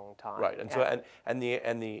long time. Right, and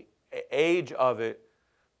the age of it,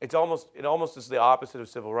 it almost is the opposite of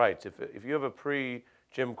civil rights. If you have a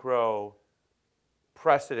pre-Jim Crow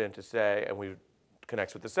precedent to say, and we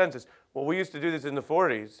connects with the census, well, we used to do this in the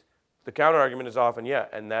 40s. The counter argument is often, yeah,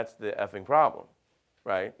 and that's the effing problem,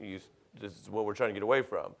 right? This is what we're trying to get away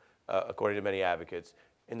from, according to many advocates.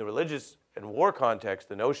 In the religious and war context,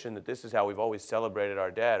 the notion that this is how we've always celebrated our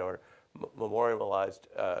dead or memorialized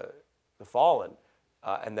the fallen,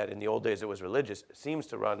 and that in the old days it was religious, seems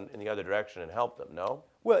to run in the other direction and help them. No?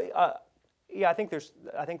 Well, yeah, I think yes,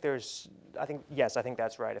 I think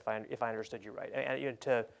that's right. If I understood you right, and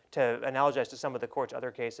to analogize to some of the court's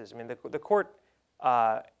other cases, I mean, the court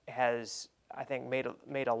has, I think,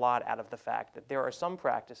 made a lot out of the fact that there are some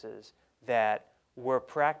practices that were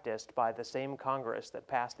practiced by the same Congress that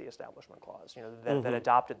passed the Establishment Clause, that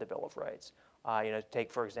adopted the Bill of Rights.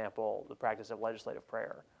 Take, for example, the practice of legislative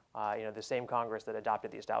prayer. The same Congress that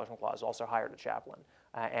adopted the Establishment Clause also hired a chaplain.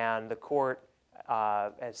 And the court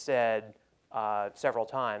has said several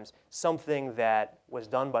times, something that was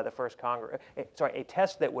done by the first Congress, a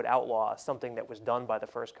test that would outlaw something that was done by the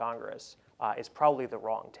first Congress is probably the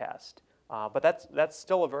wrong test. But that's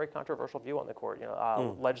still a very controversial view on the court.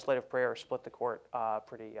 Legislative prayer split the court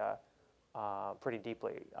pretty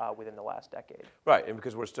deeply within the last decade. Right, and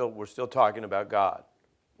because we're still talking about God,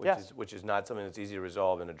 which is not something that's easy to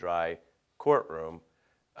resolve in a dry courtroom.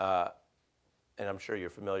 And I'm sure you're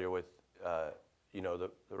familiar with the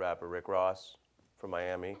rapper Rick Ross from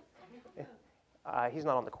Miami. He's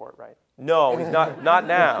not on the court, right? No, he's not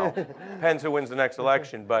now. Depends who wins the next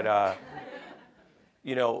election, but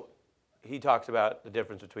he talks about the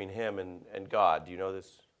difference between him and God. Do you know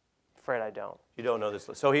this? Afraid I don't. You don't know this.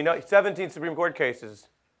 So he knows 17 Supreme Court cases,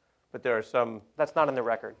 but there are some. That's not in the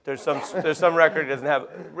record. There's some record he doesn't have.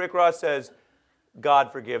 Rick Ross says,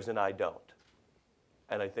 God forgives and I don't.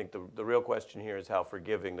 And I think the real question here is how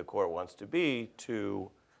forgiving the court wants to be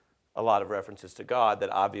to a lot of references to God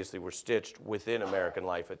that obviously were stitched within American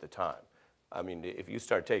life at the time. I mean, if you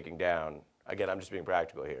start taking down, again, I'm just being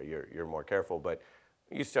practical here, you're more careful, but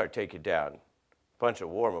you start taking down a bunch of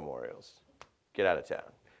war memorials, get out of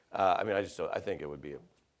town. I think it would be it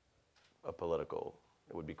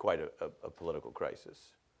would be quite a political crisis.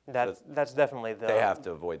 That's definitely They have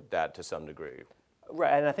to avoid that to some degree.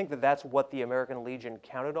 Right, and I think that's what the American Legion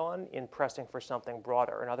counted on in pressing for something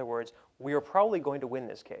broader. In other words, we are probably going to win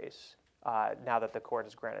this case now that the court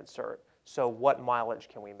has granted cert. So what mileage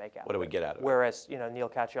can we make out of it? What do we get out of it? Whereas, Neil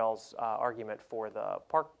Katyal's argument for the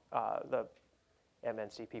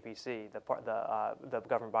MNC PPC, the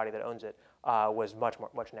government body that owns it, was much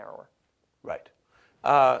narrower. Right.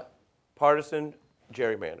 Partisan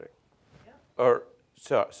gerrymandering. Yeah.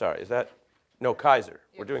 Sorry, is that? No, Kaiser.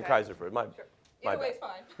 We're doing Kaiser first. Either way is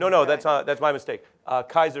fine. No, that's my mistake.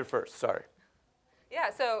 Kaiser first, sorry. Yeah,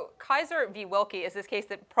 so Kaiser v. Wilkie is this case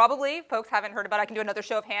that probably folks haven't heard about. I can do another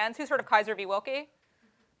show of hands. Who's heard of Kaiser v. Wilkie? A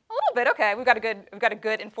little bit, okay. We've got a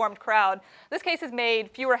good informed crowd. This case has made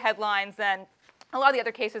fewer headlines than a lot of the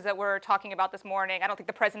other cases that we're talking about this morning. I don't think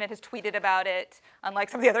the president has tweeted about it, unlike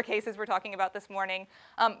some of the other cases we're talking about this morning.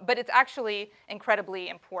 But it's actually incredibly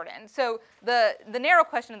important. So the narrow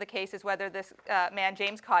question of the case is whether this man,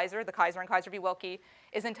 James Kaiser, the Kaiser in Kaiser v. Wilkie,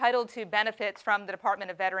 is entitled to benefits from the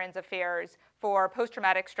Department of Veterans Affairs for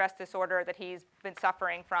post-traumatic stress disorder that he's been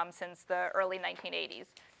suffering from since the early 1980s.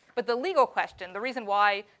 But the legal question, the reason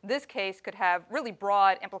why this case could have really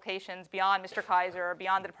broad implications beyond Mr. Kaiser,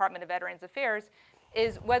 beyond the Department of Veterans Affairs,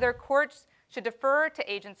 is whether courts should defer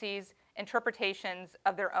to agencies' interpretations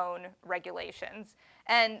of their own regulations.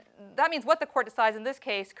 And that means what the court decides in this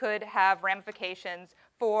case could have ramifications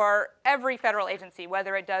for every federal agency,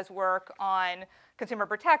 whether it does work on consumer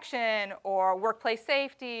protection or workplace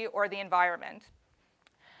safety or the environment.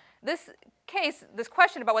 This case, this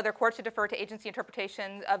question about whether courts should defer to agency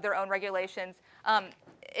interpretations of their own regulations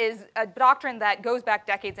is a doctrine that goes back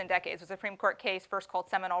decades and decades. There's a Supreme Court case first called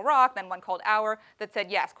Seminole Rock, then one called Auer, that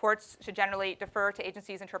said, yes, courts should generally defer to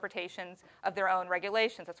agencies' interpretations of their own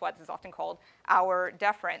regulations. That's why this is often called Auer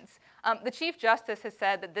deference. The Chief Justice has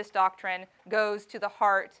said that this doctrine goes to the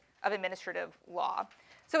heart of administrative law.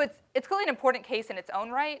 So it's clearly an important case in its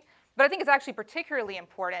own right, but I think it's actually particularly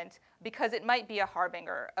important because it might be a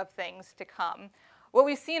harbinger of things to come. What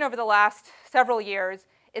we've seen over the last several years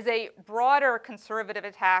is a broader conservative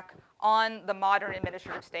attack on the modern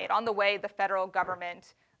administrative state, on the way the federal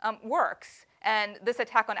government works. And this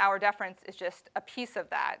attack on Auer deference is just a piece of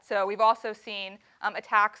that. So we've also seen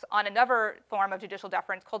attacks on another form of judicial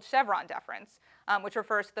deference called Chevron deference, which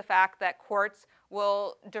refers to the fact that courts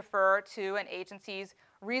will defer to an agency's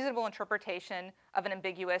reasonable interpretation of an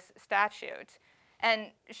ambiguous statute.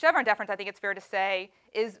 And Chevron deference, I think it's fair to say,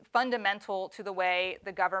 is fundamental to the way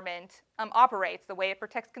the government operates, the way it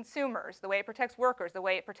protects consumers, the way it protects workers, the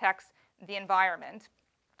way it protects the environment.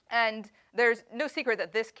 And there's no secret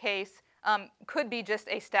that this case could be just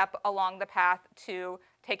a step along the path to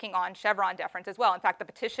taking on Chevron deference as well. In fact, the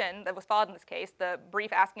petition that was filed in this case, the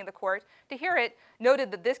brief asking the court to hear it,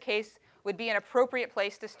 noted that this case would be an appropriate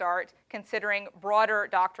place to start considering broader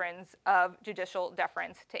doctrines of judicial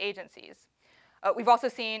deference to agencies. We've also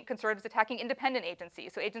seen conservatives attacking independent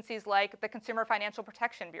agencies, so agencies like the Consumer Financial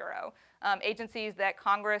Protection Bureau, agencies that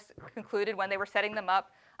Congress concluded when they were setting them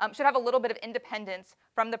up should have a little bit of independence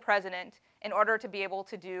from the president in order to be able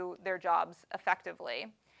to do their jobs effectively.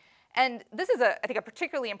 And this is, I think, a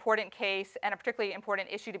particularly important case and a particularly important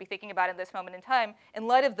issue to be thinking about in this moment in time in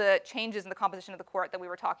light of the changes in the composition of the court that we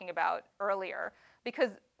were talking about earlier.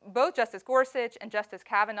 Because both Justice Gorsuch and Justice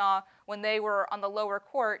Kavanaugh, when they were on the lower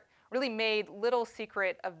court, really made little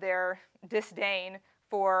secret of their disdain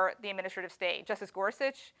for the administrative state. Justice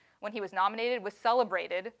Gorsuch, when he was nominated, was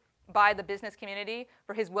celebrated by the business community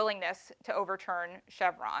for his willingness to overturn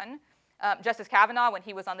Chevron. Justice Kavanaugh, when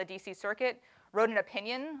he was on the DC Circuit, wrote an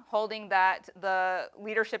opinion holding that the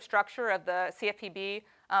leadership structure of the CFPB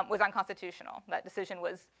was unconstitutional. That decision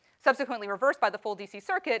was subsequently reversed by the full DC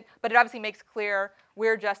Circuit, but it obviously makes clear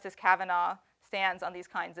where Justice Kavanaugh stands on these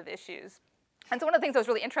kinds of issues. And so one of the things that was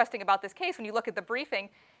really interesting about this case when you look at the briefing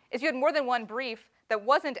is you had more than one brief that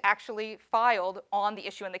wasn't actually filed on the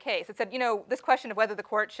issue in the case. It said, you know, this question of whether the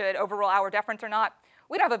court should overrule Auer deference or not,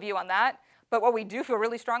 we don't have a view on that. But what we do feel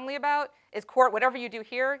really strongly about is court, whatever you do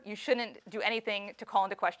here, you shouldn't do anything to call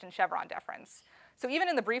into question Chevron deference. So even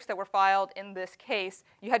in the briefs that were filed in this case,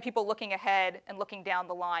 you had people looking ahead and looking down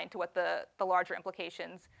the line to what the larger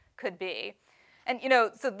implications could be. And you know,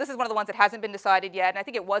 so this is one of the ones that hasn't been decided yet, and I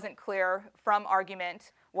think it wasn't clear from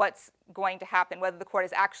argument what's going to happen, whether the court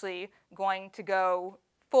is actually going to go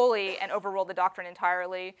fully and overrule the doctrine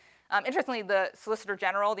entirely. Interestingly, the Solicitor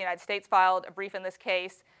General of the United States filed a brief in this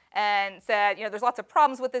case and said, you know, there's lots of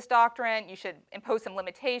problems with this doctrine, you should impose some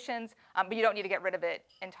limitations, but you don't need to get rid of it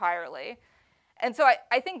entirely. And so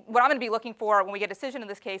I think what I'm going to be looking for when we get a decision in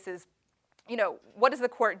this case is, you know, what does the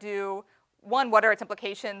court do? One, what are its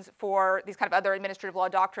implications for these kind of other administrative law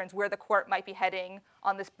doctrines where the court might be heading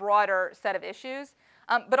on this broader set of issues?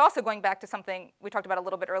 But also going back to something we talked about a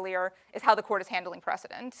little bit earlier is how the court is handling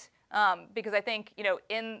precedent. Because I think, you know,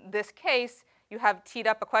 in this case, you have teed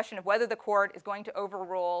up a question of whether the court is going to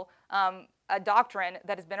overrule a doctrine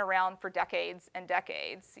that has been around for decades and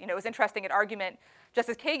decades. You know, it was interesting at argument,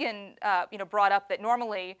 Justice Kagan, you know, brought up that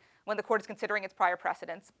normally when the court is considering its prior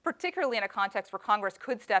precedents, particularly in a context where Congress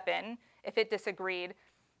could step in if it disagreed,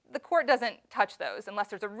 the court doesn't touch those unless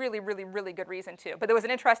there's a really, really, really good reason to. But there was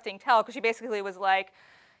an interesting tell because she basically was like,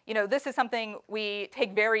 you know, this is something we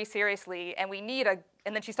take very seriously and we need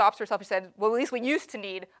and then she stops herself and said, well, at least we used to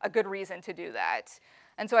need a good reason to do that.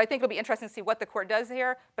 And so I think it'll be interesting to see what the court does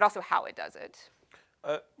here, but also how it does it.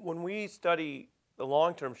 When we study the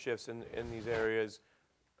long-term shifts in these areas,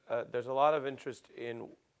 there's a lot of interest in,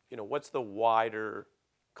 you know, what's the wider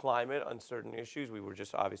climate on certain issues. We were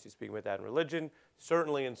just obviously speaking about that in religion,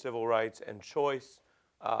 certainly in civil rights and choice.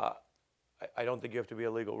 I don't think you have to be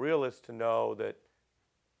a legal realist to know that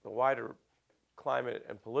the wider climate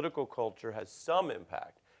and political culture has some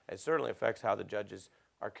impact. It certainly affects how the judges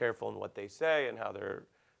are careful in what they say and how they're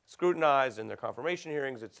scrutinized in their confirmation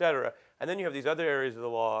hearings, et cetera. And then you have these other areas of the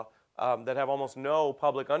law that have almost no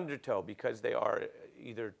public undertow because they are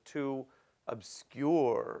either too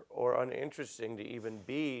obscure or uninteresting to even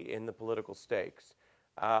be in the political stakes,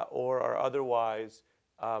 or are otherwise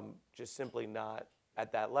just simply not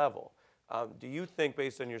at that level. Do you think,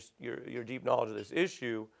 based on your deep knowledge of this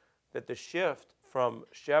issue, that the shift from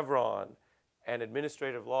Chevron and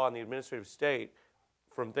administrative law and the administrative state,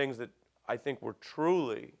 from things that I think were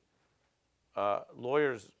truly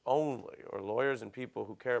lawyers only, or lawyers and people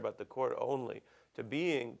who care about the court only, to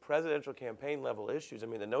being presidential campaign level issues? I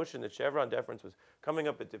mean, the notion that Chevron deference was coming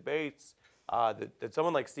up at debates, that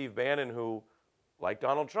someone like Steve Bannon, who, like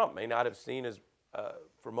Donald Trump, may not have seen as,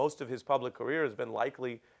 for most of his public career, has been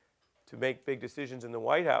likely to make big decisions in the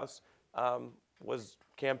White House, was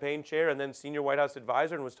campaign chair and then senior White House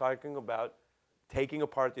advisor, and was talking about taking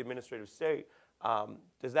apart the administrative state.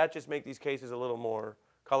 Does that just make these cases a little more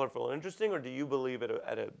colorful and interesting, or do you believe at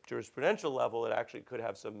a jurisprudential level it actually could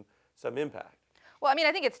have some impact? Well, I mean,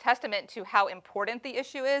 I think it's testament to how important the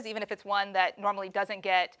issue is, even if it's one that normally doesn't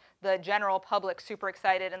get the general public super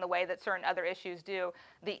excited in the way that certain other issues do.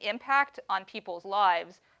 The impact on people's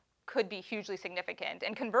lives could be hugely significant.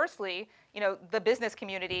 And conversely, the business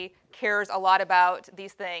community cares a lot about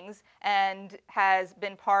these things and has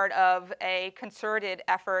been part of a concerted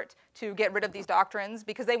effort to get rid of these doctrines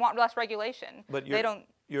because they want less regulation. But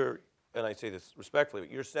and I say this respectfully,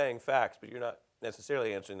 you're saying facts, but you're not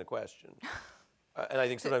necessarily answering the question. And I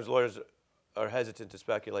think sometimes lawyers are hesitant to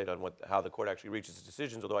speculate on how the court actually reaches its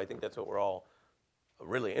decisions, although I think that's what we're all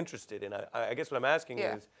really interested in. I guess what I'm asking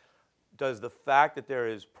is, does the fact that there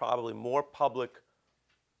is probably more public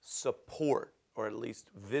support, or at least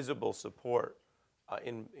visible support,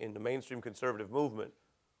 in the mainstream conservative movement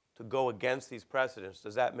to go against these precedents,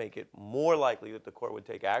 does that make it more likely that the court would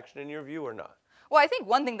take action in your view, or not? Well, I think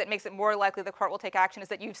one thing that makes it more likely the court will take action is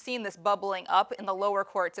that you've seen this bubbling up in the lower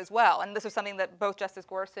courts as well. And this is something that both Justice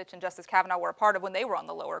Gorsuch and Justice Kavanaugh were a part of when they were on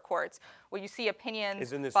the lower courts, where you see opinions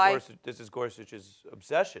this is Gorsuch's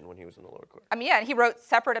obsession when he was in the lower court. I mean, yeah, and he wrote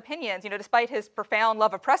separate opinions. Despite his profound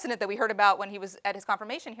love of precedent that we heard about when he was at his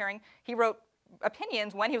confirmation hearing, he wrote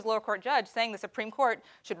opinions when he was lower court judge saying the Supreme Court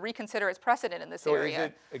should reconsider its precedent in this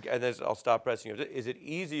area. I'll stop pressing you. Is it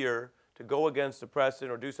easier to go against the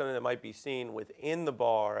precedent or do something that might be seen within the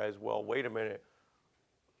bar as, well, wait a minute,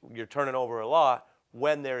 you're turning over a lot,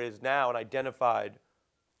 when there is now an identified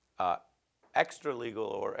extra-legal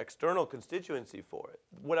or external constituency for it?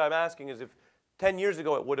 What I'm asking is, if 10 years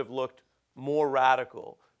ago it would have looked more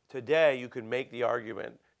radical, today you could make the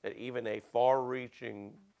argument that even a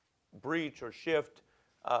far-reaching breach or shift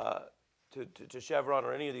to Chevron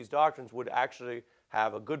or any of these doctrines would actually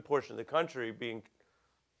have a good portion of the country being,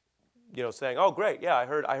 saying, oh, great, yeah, I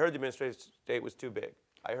heard the administrative state was too big.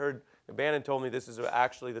 I heard Bannon told me this is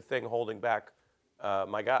actually the thing holding back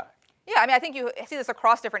my guy. Yeah, I mean, I think you see this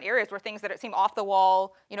across different areas where things that seem off the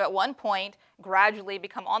wall, at one point gradually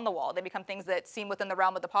become on the wall. They become things that seem within the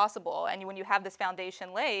realm of the possible. And when you have this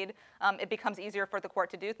foundation laid, it becomes easier for the court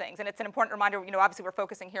to do things. And it's an important reminder, obviously we're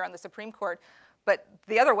focusing here on the Supreme Court, but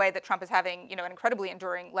the other way that Trump is having, an incredibly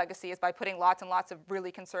enduring legacy is by putting lots and lots of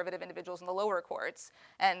really conservative individuals in the lower courts.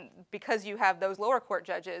 And because you have those lower court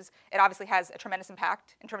judges, it obviously has a tremendous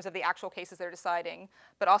impact in terms of the actual cases they're deciding,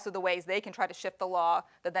 but also the ways they can try to shift the law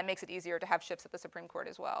that makes it easier to have shifts at the Supreme Court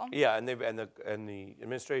as well. Yeah, and the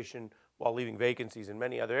administration, while leaving vacancies in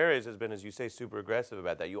many other areas, has been, as you say, super aggressive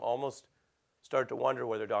about that. You almost start to wonder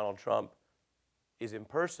whether Donald Trump is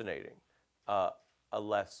impersonating a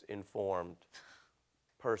less informed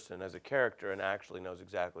person as a character and actually knows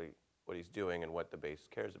exactly what he's doing and what the base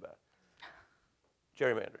cares about.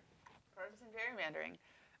 Gerrymandering. Partisan gerrymandering.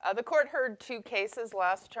 The court heard two cases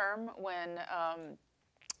last term when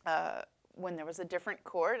there was a different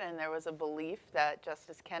court and there was a belief that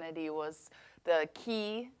Justice Kennedy was the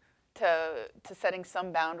key to setting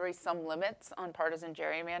some boundaries, some limits on partisan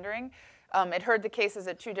gerrymandering. It heard the cases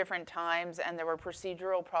at two different times, and there were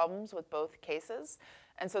procedural problems with both cases.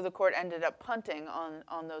 And so the court ended up punting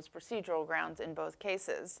on those procedural grounds in both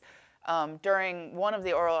cases. During one of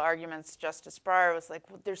the oral arguments, Justice Breyer was like,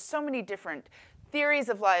 well, there's so many different theories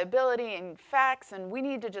of liability and facts, and we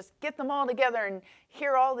need to just get them all together and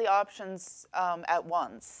hear all the options at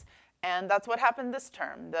once. And that's what happened this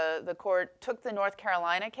term. The court took the North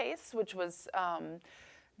Carolina case, which was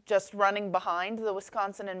just running behind the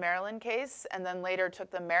Wisconsin and Maryland case, and then later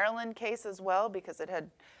took the Maryland case as well because it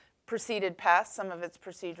had proceeded past some of its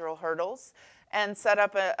procedural hurdles, and set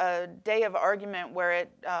up a day of argument where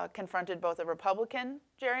it confronted both a Republican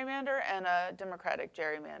gerrymander and a Democratic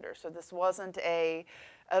gerrymander. So this wasn't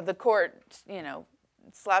the court,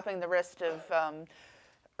 slapping the wrist of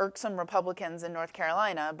irksome Republicans in North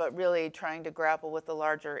Carolina, but really trying to grapple with the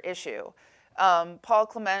larger issue. Paul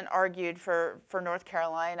Clement argued for North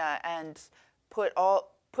Carolina and put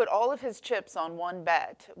all of his chips on one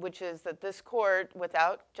bet, which is that this court,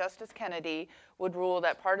 without Justice Kennedy, would rule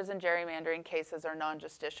that partisan gerrymandering cases are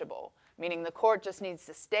non-justiciable, meaning the court just needs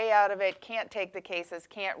to stay out of it, can't take the cases,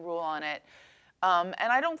 can't rule on it. And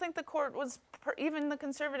I don't think the court was, even the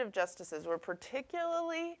conservative justices were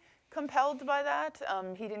particularly compelled by that.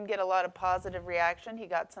 He didn't get a lot of positive reaction. He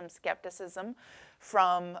got some skepticism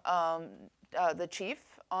from the chief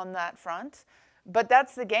on that front. But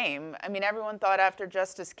that's the game. I mean, everyone thought after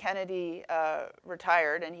Justice Kennedy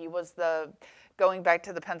retired, and he was going back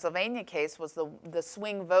to the Pennsylvania case, was the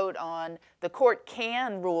swing vote on the court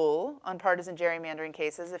can rule on partisan gerrymandering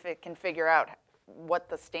cases if it can figure out what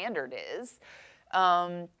the standard is,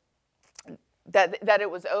 that it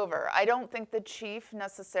was over. I don't think the chief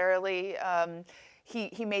necessarily,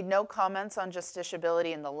 he made no comments on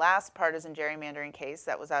justiciability in the last partisan gerrymandering case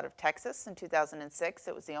that was out of Texas in 2006.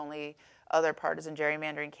 It was the only other partisan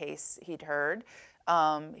gerrymandering case he'd heard.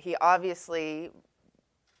 He obviously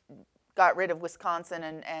got rid of Wisconsin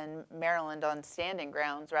and Maryland on standing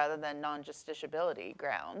grounds rather than non-justiciability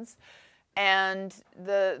grounds. And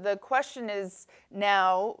the question is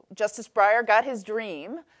now, Justice Breyer got his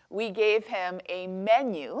dream. We gave him a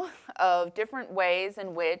menu of different ways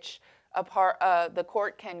in which the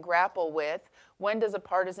court can grapple with when does a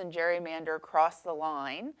partisan gerrymander cross the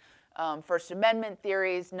line. First Amendment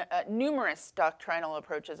theories, numerous doctrinal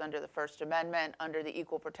approaches under the First Amendment, under the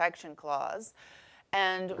Equal Protection Clause.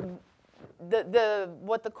 And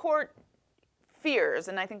what the court fears,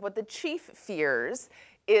 and I think what the chief fears,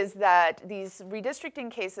 is that these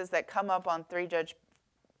redistricting cases that come up on 3-judge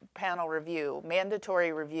panel review,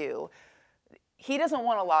 mandatory review, he doesn't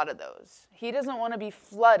want a lot of those. He doesn't want to be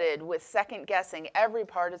flooded with second-guessing every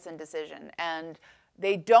partisan decision. And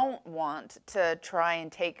they don't want to try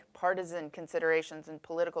and take partisan considerations and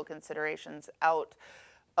political considerations out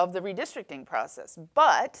of the redistricting process.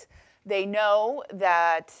 But they know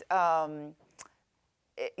that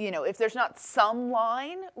if there's not some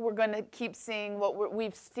line, we're going to keep seeing what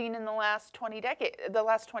we've seen in the last 20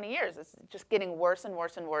 years. It's just getting worse and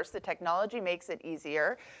worse and worse. The technology makes it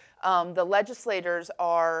easier. The legislators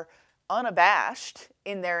are unabashed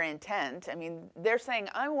in their intent. I mean, they're saying,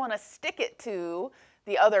 I want to stick it to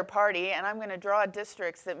the other party, and I'm going to draw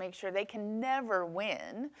districts that make sure they can never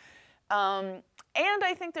win. And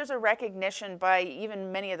I think there's a recognition by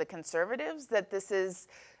even many of the conservatives that this is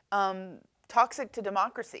toxic to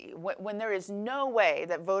democracy. When there is no way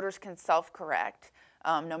that voters can self-correct,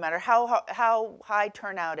 no matter how high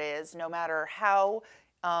turnout is, no matter how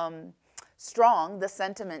strong the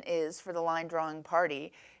sentiment is for the line-drawing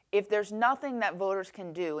party, if there's nothing that voters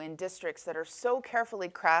can do in districts that are so carefully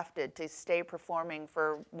crafted to stay performing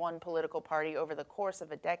for one political party over the course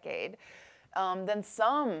of a decade, then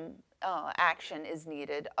some action is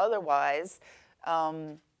needed. Otherwise,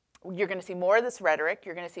 you're going to see more of this rhetoric,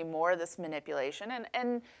 you're going to see more of this manipulation,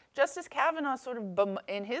 and Justice Kavanaugh sort of,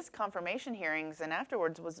 in his confirmation hearings and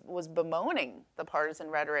afterwards, was bemoaning the partisan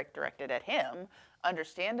rhetoric directed at him,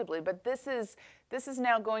 understandably, but this is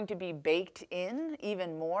now going to be baked in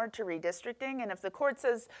even more to redistricting, and if the court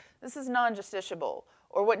says this is non-justiciable,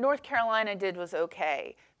 or what North Carolina did was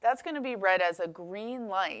okay, that's going to be read as a green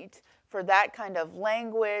light for that kind of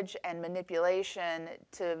language and manipulation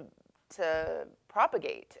to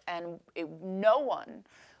propagate, and no one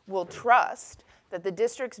will trust that the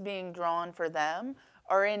districts being drawn for them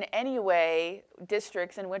are in any way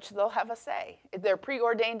districts in which they'll have a say. If they're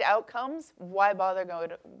preordained outcomes, why bother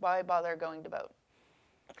going to vote?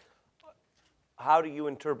 How do you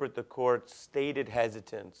interpret the court's stated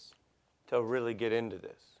hesitance to really get into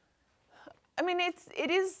this? I mean,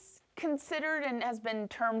 it is considered and has been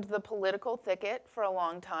termed the political thicket for a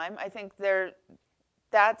long time. I think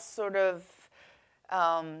that's sort of,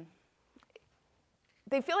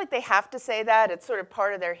 they feel like they have to say that. It's sort of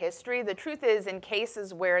part of their history. The truth is, in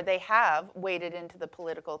cases where they have waded into the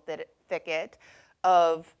political thicket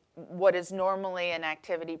of what is normally an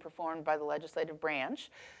activity performed by the legislative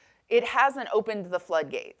branch, it hasn't opened the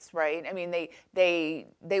floodgates, right? I mean,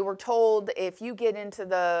 they were told if you get into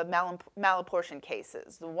the malapportioned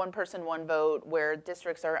cases, the one person, one vote, where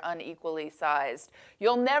districts are unequally sized,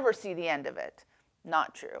 you'll never see the end of it.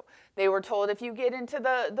 Not true. They were told if you get into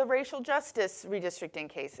the racial justice redistricting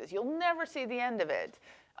cases, you'll never see the end of it.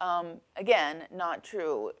 Again, not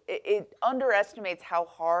true. It underestimates how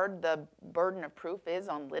hard the burden of proof is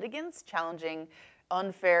on litigants challenging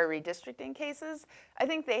unfair redistricting cases. I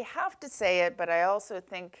think they have to say it, but I also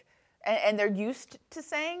think and they're used to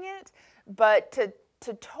saying it, but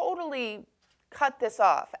to totally cut this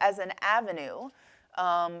off as an avenue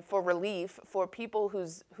for relief for people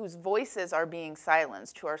whose voices are being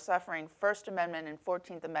silenced, who are suffering First Amendment and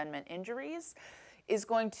 14th Amendment injuries, is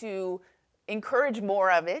going to encourage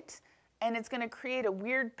more of it, and it's going to create a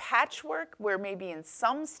weird patchwork where maybe in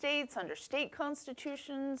some states, under state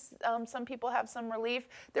constitutions, some people have some relief.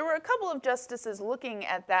 There were a couple of justices looking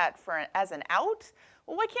at that as an out.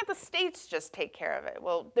 Well, why can't the states just take care of it?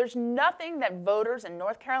 Well, there's nothing that voters in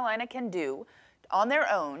North Carolina can do on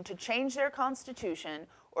their own to change their constitution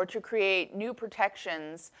or to create new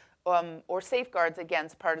protections or safeguards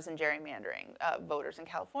against partisan gerrymandering. Voters in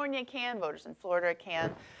California can, voters in Florida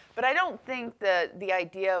can. But I don't think that the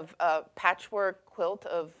idea of a patchwork quilt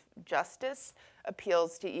of justice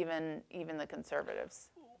appeals to even the conservatives.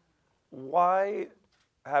 Why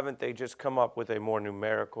haven't they just come up with a more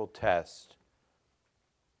numerical test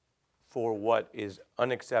for what is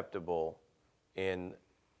unacceptable in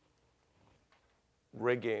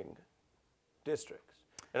rigging districts?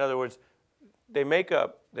 In other words, they make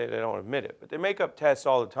up, they don't admit it, but they make up tests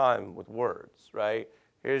all the time with words, right?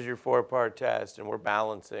 Here's your 4-part test, and we're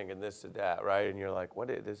balancing, and this and that, right? And you're like, what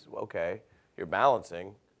is this? Okay, you're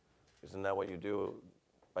balancing. Isn't that what you do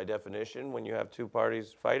by definition when you have two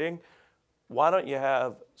parties fighting? Why don't you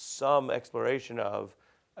have some exploration of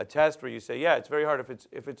a test where you say, yeah, it's very hard if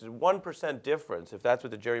it's a 1% difference, if that's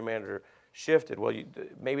what the gerrymander shifted, well,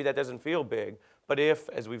 maybe that doesn't feel big. But if,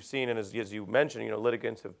 as we've seen, and as you mentioned,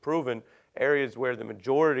 litigants have proven, areas where the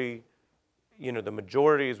majority, the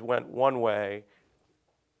majorities went one way,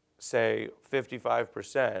 say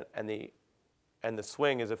 55%, and the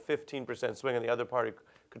swing is a 15% swing, and the other party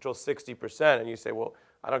controls 60%, and you say, well,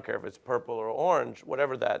 I don't care if it's purple or orange,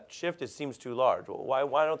 whatever that shift is seems too large. Well,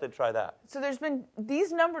 why don't they try that? So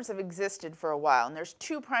these numbers have existed for a while, and there's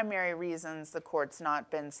two primary reasons the court's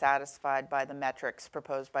not been satisfied by the metrics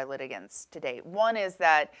proposed by litigants to date. One is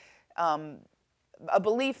that a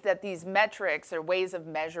belief that these metrics or ways of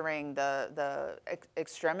measuring the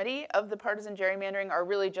extremity of the partisan gerrymandering are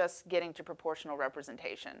really just getting to proportional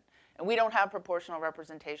representation. And we don't have proportional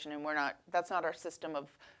representation, and that's not our system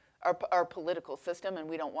of our political system, and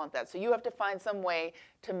we don't want that. So you have to find some way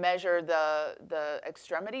to measure the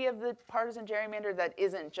extremity of the partisan gerrymander that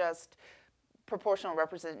isn't just proportional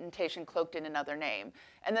representation cloaked in another name.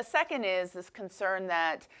 And the second is this concern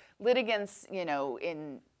that litigants,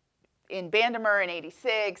 in Bandemer in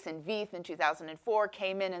 '86 and Veith in 2004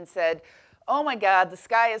 came in and said, oh my God, the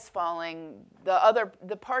sky is falling.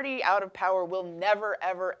 The party out of power will never,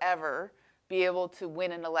 ever, ever be able to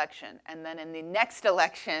win an election. And then in the next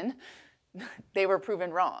election, they were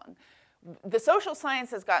proven wrong. The social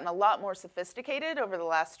science has gotten a lot more sophisticated over the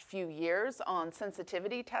last few years on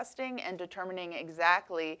sensitivity testing and determining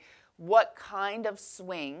exactly what kind of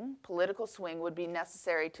swing, political swing, would be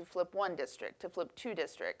necessary to flip one district, to flip two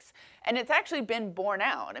districts. And it's actually been borne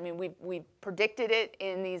out. I mean, we predicted it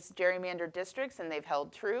in these gerrymandered districts, and they've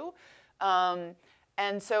held true. And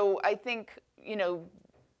so I think,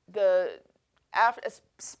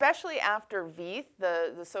 especially after Veith,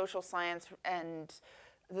 the social science and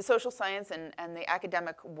the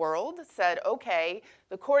academic world said, okay,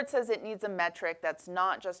 the court says it needs a metric that's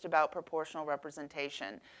not just about proportional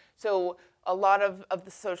representation. So a lot of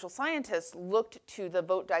the social scientists looked to the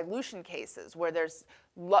vote dilution cases where there's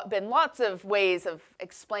been lots of ways of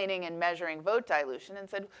explaining and measuring vote dilution and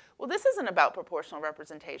said, well, this isn't about proportional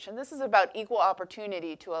representation. This is about equal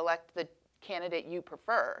opportunity to elect the candidate you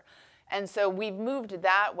prefer. And so we've moved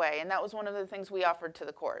that way, and that was one of the things we offered to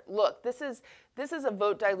the court. Look, this is a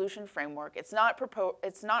vote dilution framework. It's not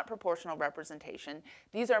proportional representation.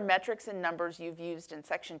 These are metrics and numbers you've used in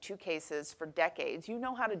Section 2 cases for decades. You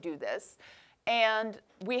know how to do this. And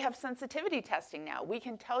we have sensitivity testing now. We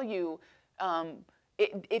can tell you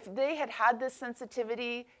if they had had this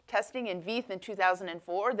sensitivity testing in Veith in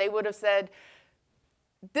 2004, they would have said,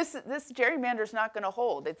 this gerrymander is not going to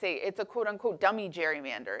hold. It's a quote-unquote dummy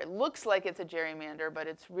gerrymander. It looks like it's a gerrymander, but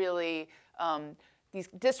it's really, these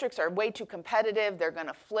districts are way too competitive. They're going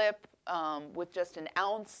to flip with just an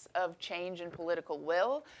ounce of change in political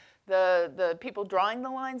will. The people drawing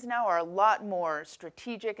the lines now are a lot more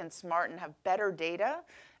strategic and smart and have better data.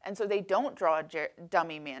 And so they don't draw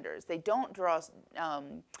dummy manders. They don't draw,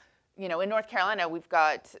 in North Carolina, we've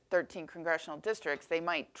got 13 congressional districts. They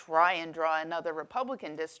might try and draw another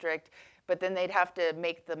Republican district, but then they'd have to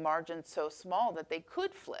make the margins so small that they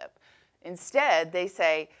could flip. Instead, they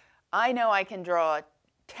say, I know I can draw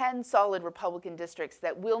 10 solid Republican districts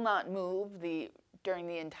that will not move during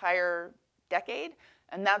the entire decade,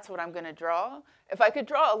 and that's what I'm going to draw. If I could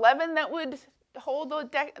draw 11 that would hold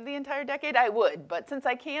the entire decade, I would. But since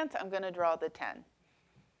I can't, I'm going to draw the 10.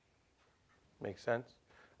 Makes sense.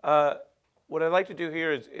 What I'd like to do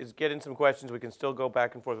here is get in some questions. We can still go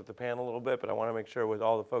back and forth with the panel a little bit, but I want to make sure with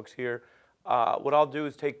all the folks here. What I'll do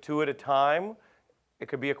is take 2 at a time. It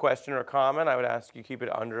could be a question or a comment. I would ask you keep it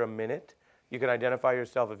under a minute. You can identify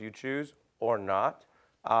yourself if you choose or not.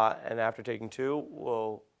 And after taking 2,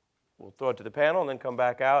 we'll throw it to the panel and then come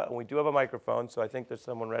back out. And we do have a microphone, so I think there's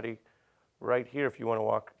someone ready right here if you want to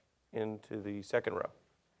walk into the second row.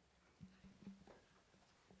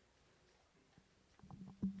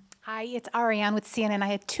 Hi, it's Ariane with CNN. I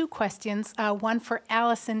had 2 questions. One for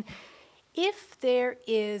Allison. If they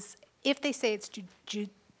say it's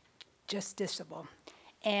justiciable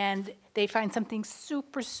and they find something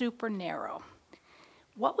super, super narrow,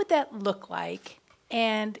 what would that look like?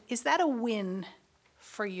 And is that a win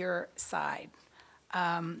for your side?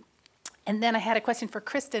 And then I had a question for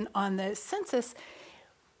Kristen on the census.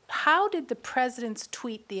 How did the president's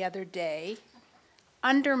tweet the other day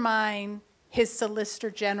undermine his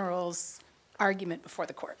Solicitor General's argument before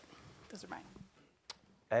the court? Those are mine.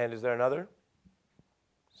 And is there another?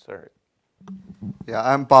 Sir. Yeah,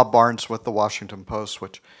 I'm Bob Barnes with the Washington Post,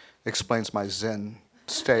 which explains my Zen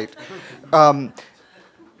state. I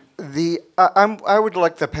would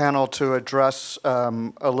like the panel to address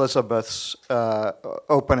Elizabeth's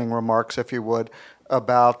opening remarks, if you would,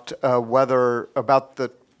 about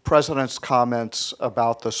the president's comments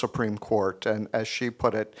about the Supreme Court, and as she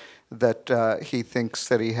put it, that he thinks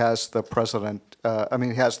that he has the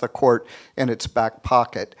he has the court in its back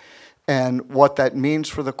pocket, and what that means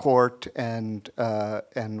for the court, and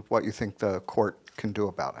what you think the court can do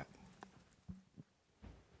about it.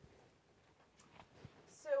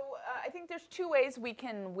 So I think there's 2 ways we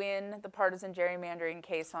can win the partisan gerrymandering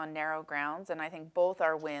case on narrow grounds, and I think both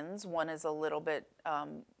are wins. One is a little bit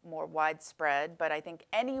more widespread, but I think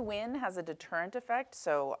any win has a deterrent effect,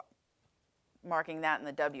 so marking that in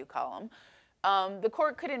the W column. The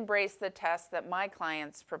court could embrace the test that my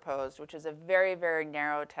clients proposed, which is a very, very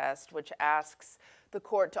narrow test, which asks the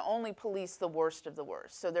court to only police the worst of the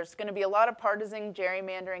worst. So there's going to be a lot of partisan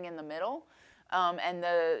gerrymandering in the middle, and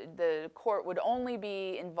the court would only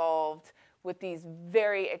be involved with these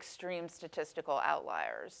very extreme statistical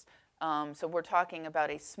outliers. So we're talking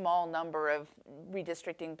about a small number of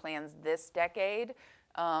redistricting plans this decade.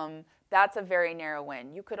 That's a very narrow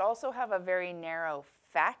win. You could also have a very narrow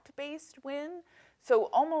fact-based win. So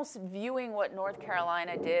almost viewing what North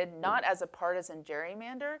Carolina did, not as a partisan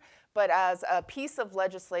gerrymander, but as a piece of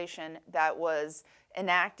legislation that was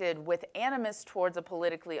enacted with animus towards a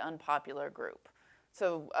politically unpopular group.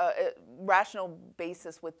 So rational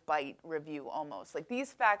basis with bite review almost. Like,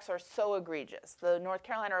 these facts are so egregious. The North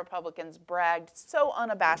Carolina Republicans bragged so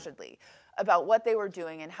unabashedly about what they were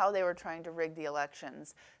doing and how they were trying to rig the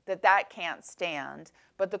elections that can't stand.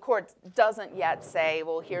 But the court doesn't yet say,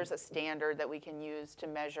 well, here's a standard that we can use to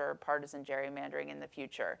measure partisan gerrymandering in the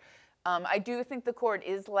future. I do think the court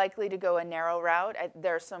is likely to go a narrow route.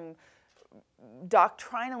 There's some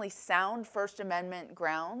doctrinally sound First Amendment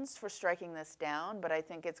grounds for striking this down, but I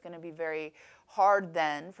think it's going to be very hard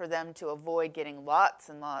then for them to avoid getting lots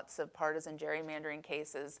and lots of partisan gerrymandering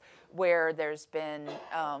cases where there's been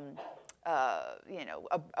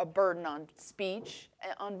a burden on speech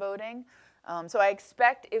on voting. So I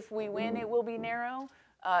expect if we win, it will be narrow.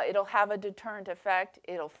 It'll have a deterrent effect.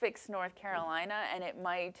 It'll fix North Carolina, and it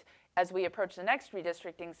might, as we approach the next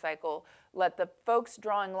redistricting cycle, let the folks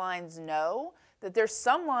drawing lines know that there's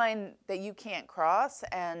some line that you can't cross.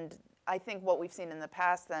 And I think what we've seen in the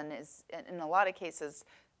past then is, in a lot of cases,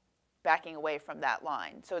 backing away from that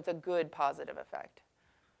line. So it's a good positive effect.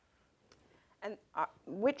 And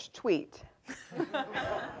which tweet?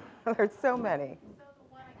 There's so many. So the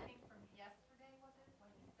one I think from yesterday, was it,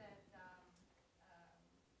 when he said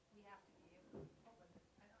we have to be able, what was it?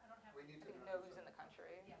 I don't have to know who's in the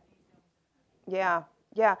country. Yeah,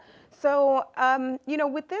 yeah. So,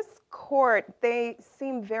 with this court, they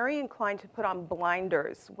seem very inclined to put on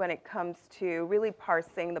blinders when it comes to really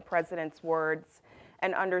parsing the president's words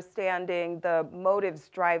and understanding the motives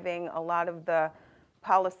driving a lot of the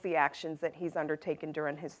policy actions that he's undertaken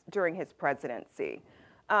during his presidency.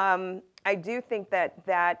 I do think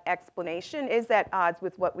that explanation is at odds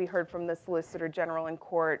with what we heard from the Solicitor General in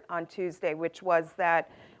court on Tuesday, which was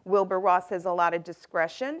that Wilbur Ross has a lot of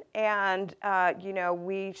discretion, and he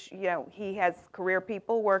has career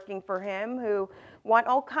people working for him who want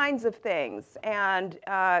all kinds of things, and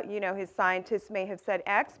his scientists may have said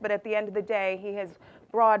X, but at the end of the day, he has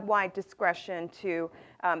broad, wide discretion to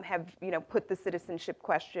have, put the citizenship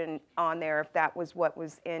question on there if that was what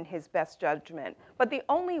was in his best judgment. But the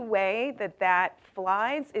only way that that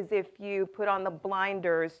flies is if you put on the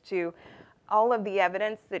blinders to all of the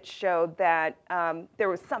evidence that showed that there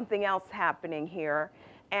was something else happening here.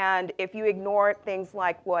 And if you ignore things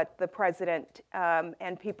like what the president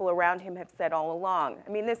and people around him have said all along. I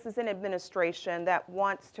mean, this is an administration that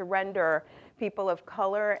wants to render people of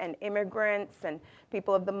color and immigrants and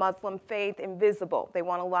people of the Muslim faith invisible. They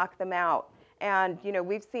want to lock them out. And,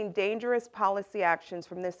 we've seen dangerous policy actions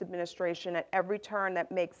from this administration at every turn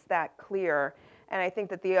that makes that clear. And I think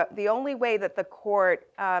that the only way that the court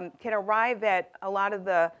can arrive at a lot of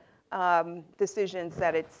the decisions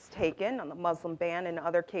that it's taken on the Muslim ban and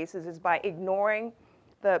other cases is by ignoring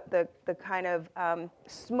the kind of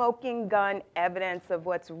smoking gun evidence of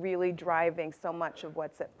what's really driving so much of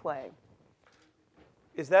what's at play.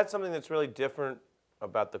 Is that something that's really different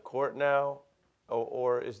about the court now?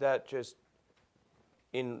 Or is that just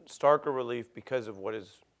in starker relief because of what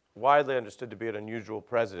is widely understood to be an unusual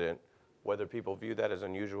president, whether people view that as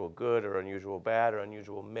unusual good or unusual bad or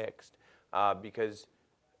unusual mixed? Because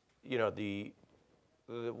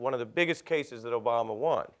one of the biggest cases that Obama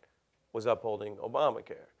won was upholding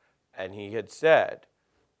Obamacare. And he had said,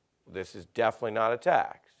 this is definitely not a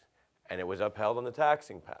tax. And it was upheld on the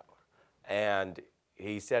taxing power. And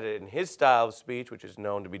he said it in his style of speech, which is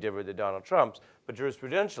known to be different than Donald Trump's. But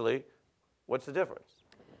jurisprudentially, what's the difference?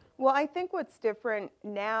 Well, I think what's different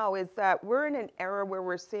now is that we're in an era where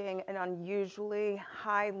we're seeing an unusually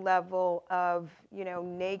high level of,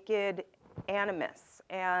 naked animus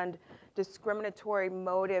and discriminatory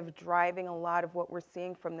motive driving a lot of what we're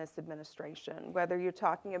seeing from this administration, whether you're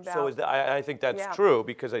talking about... So I think that's true,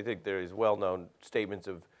 because I think there is well-known statements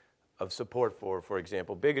of support for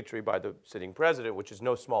example, bigotry by the sitting president, which is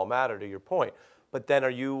no small matter to your point. But then are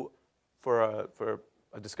you, for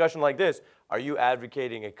a discussion like this, are you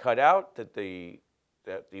advocating a cutout that the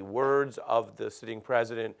words of the sitting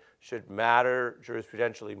president should matter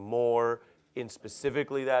jurisprudentially more in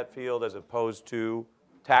specifically that field as opposed to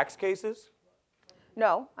tax cases?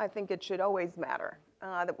 No, I think it should always matter.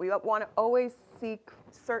 That we want to always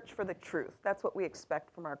search for the truth. That's what we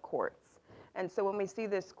expect from our courts. And so when we see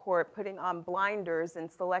this court putting on blinders in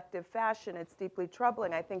selective fashion, it's deeply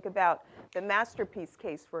troubling. I think about the Masterpiece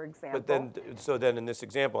case, for example. But then in this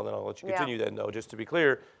example, and then I'll let you continue then, though, just to be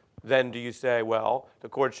clear, then do you say, well, the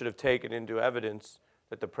court should have taken into evidence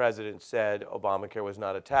that the president said Obamacare was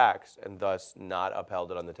not a tax and thus not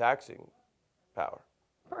upheld it on the taxing power?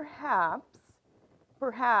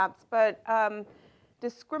 Perhaps, but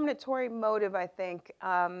discriminatory motive, I think,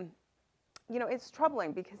 it's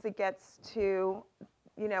troubling because it gets to,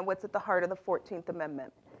 what's at the heart of the 14th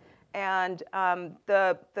Amendment. And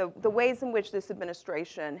the ways in which this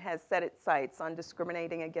administration has set its sights on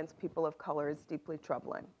discriminating against people of color is deeply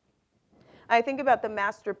troubling. I think about the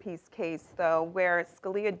Masterpiece case, though, where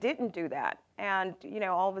Scalia didn't do that. And,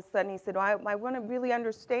 all of a sudden he said, well, I want to really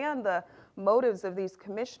understand the motives of these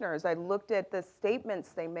commissioners. I looked at the statements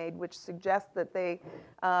they made, which suggest that they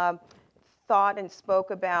thought and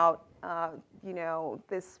spoke about,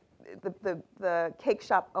 the cake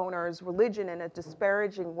shop owner's religion in a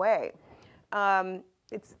disparaging way.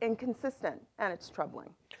 It's inconsistent and it's troubling.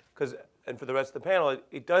 And for the rest of the panel,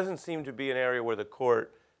 it doesn't seem to be an area where the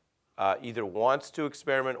court either wants to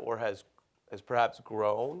experiment or has perhaps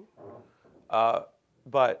grown.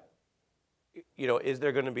 But is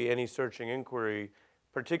there going to be any searching inquiry,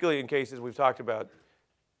 particularly in cases we've talked about?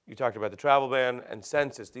 You talked about the travel ban and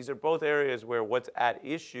census. These are both areas where what's at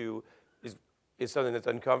issue is something that's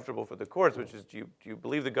uncomfortable for the courts, which is, do you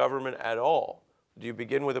believe the government at all? Do you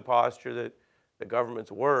begin with a posture that the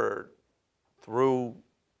government's word through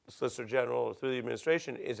the Solicitor General or through the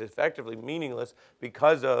administration is effectively meaningless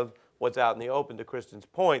because of what's out in the open? To Kristen's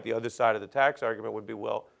point, the other side of the tax argument would be,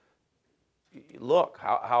 well, look,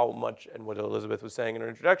 how much, and what Elizabeth was saying in her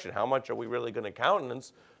introduction, how much are we really going to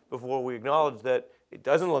countenance before we acknowledge that it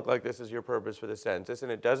doesn't look like this is your purpose for the census,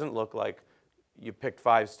 and it doesn't look like you picked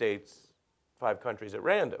 5 states, 5 countries at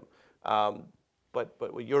random.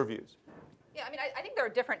 But with your views. Yeah, I think there are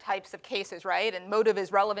different types of cases, right? And motive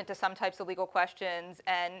is relevant to some types of legal questions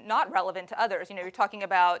and not relevant to others. You're talking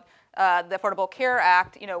about the Affordable Care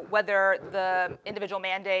Act, whether the individual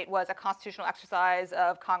mandate was a constitutional exercise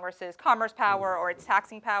of Congress's commerce power or its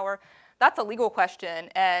taxing power. That's a legal question.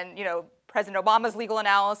 And, President Obama's legal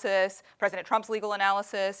analysis, President Trump's legal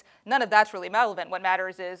analysis, none of that's really relevant. What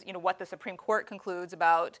matters is, what the Supreme Court concludes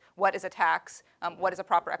about what is a tax, what is a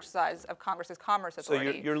proper exercise of Congress's commerce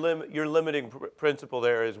authority. So your limiting principle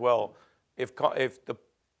there is, well, if the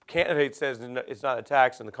candidate says it's not a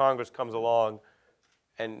tax and the Congress comes along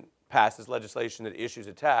and passes legislation that issues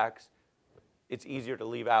a tax, it's easier to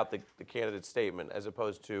leave out the candidate's statement as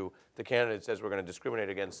opposed to the candidate says we're going to discriminate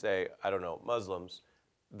against, say, I don't know, Muslims.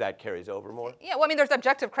 That carries over more? Yeah, well, I mean, there's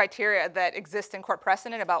objective criteria that exist in court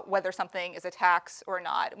precedent about whether something is a tax or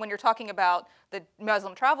not. When you're talking about the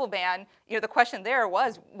Muslim travel ban, the question there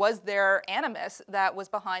was there animus that was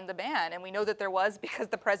behind the ban? And we know that there was because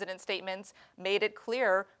the president's statements made it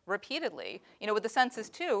clear repeatedly. With the census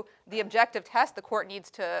too, the objective test the court needs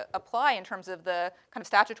to apply in terms of the kind of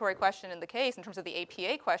statutory question in the case, in terms of the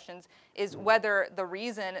APA questions, is whether the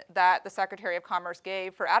reason that the Secretary of Commerce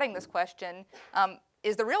gave for adding this question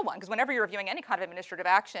is the real one. Because whenever you're reviewing any kind of administrative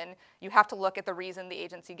action, you have to look at the reason the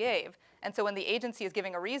agency gave. And so when the agency is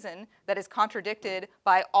giving a reason that is contradicted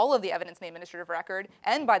by all of the evidence in the administrative record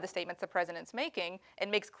and by the statements the president's making, it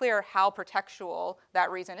makes clear how protectual that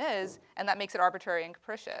reason is, and that makes it arbitrary and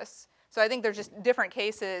capricious. So I think there's just different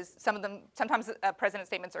cases. Some of them, sometimes president's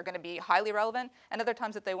statements are going to be highly relevant, and other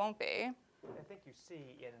times that they won't be. I think you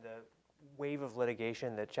see in the wave of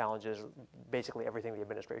litigation that challenges basically everything the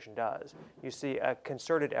administration does. You see a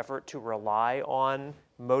concerted effort to rely on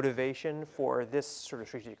motivation for this sort of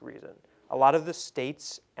strategic reason. A lot of the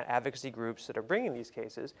states and advocacy groups that are bringing these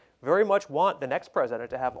cases very much want the next president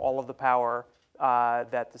to have all of the power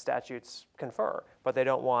that the statutes confer, but they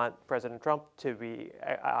don't want President Trump to be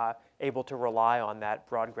able to rely on that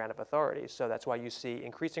broad grant of authority. So that's why you see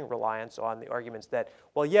increasing reliance on the arguments that,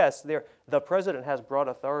 well, yes, the president has broad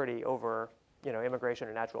authority over immigration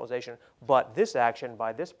and naturalization, but this action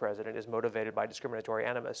by this president is motivated by discriminatory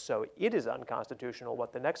animus, so it is unconstitutional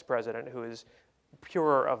what the next president, who is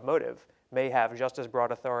purer of motive, may have just as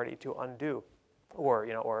broad authority to undo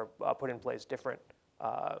or put in place different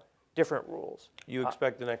rules. You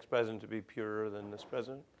expect the next president to be purer than this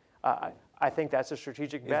president? I think that's a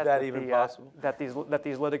strategic bet. Is that even possible? That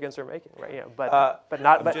these litigants are making, right? But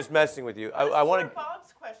not. I'm just messing with you. I want to.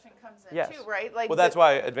 Bob's question comes in Yes. too, right? Well, that's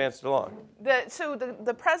why I advanced it along. So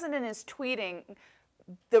the president is tweeting,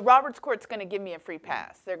 the Roberts Court's going to give me a free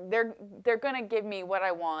pass. They're going to give me what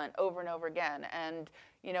I want over and over again. And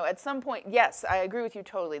at some point, yes, I agree with you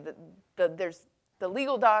totally. There's the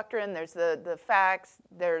legal doctrine, there's the facts,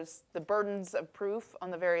 there's the burdens of proof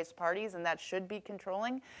on the various parties, and that should be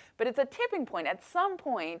controlling. But it's a tipping point. At some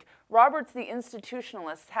point, Roberts, the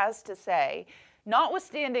institutionalist, has to say,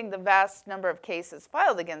 notwithstanding the vast number of cases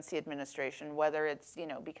filed against the administration, whether it's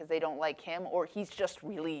because they don't like him or he's just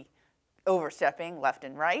really overstepping left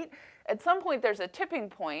and right, at some point there's a tipping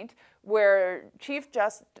point where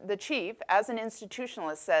the chief, as an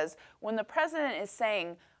institutionalist, says, when the president is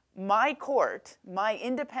saying, my court, my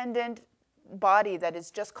independent body that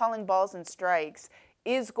is just calling balls and strikes,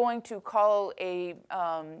 is going to call a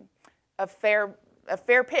fair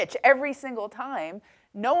pitch every single time,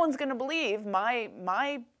 no one's going to believe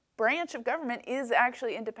my branch of government is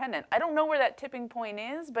actually independent. I don't know where that tipping point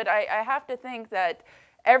is, but I have to think that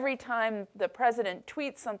every time the president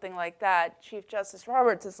tweets something like that, Chief Justice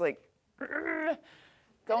Roberts is like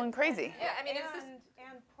going crazy. Yeah, I mean,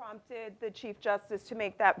 And prompted the Chief Justice to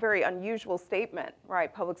make that very unusual statement,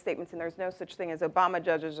 right? Public statements, and there's no such thing as Obama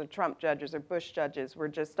judges or Trump judges or Bush judges. We're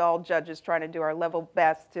just all judges trying to do our level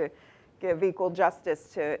best to give equal justice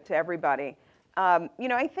to everybody.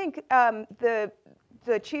 I think the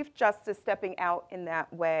Chief Justice stepping out in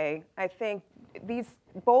that way, I think these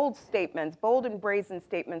bold statements, bold and brazen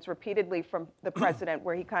statements repeatedly from the president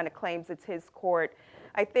where he kind of claims it's his court,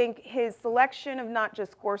 I think his selection of not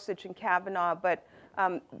just Gorsuch and Kavanaugh, but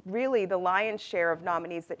really the lion's share of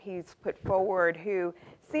nominees that he's put forward who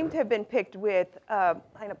seem to have been picked with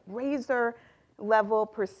kind of razor level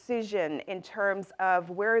precision in terms of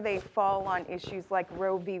where they fall on issues like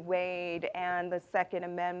Roe v. Wade and the Second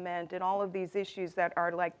Amendment and all of these issues that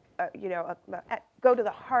are like, go to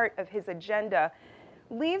the heart of his agenda,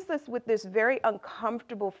 leaves us with this very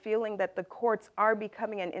uncomfortable feeling that the courts are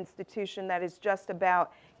becoming an institution that is just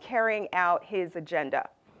about carrying out his agenda.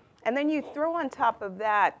 And then you throw on top of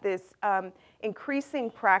that this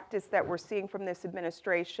increasing practice that we're seeing from this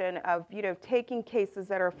administration of, taking cases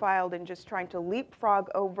that are filed and just trying to leapfrog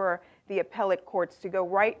over the appellate courts to go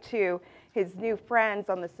right to his new friends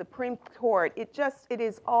on the Supreme Court. It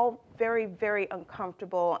is all very, very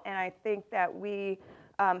uncomfortable, and I think that we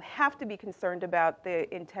have to be concerned about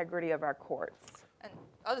the integrity of our courts. And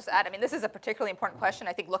I'll just add, this is a particularly important question,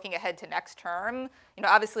 I think, looking ahead to next term.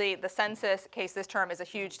 Obviously, the census case this term is a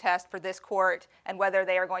huge test for this court and whether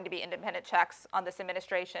they are going to be independent checks on this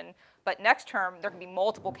administration. But next term, there can be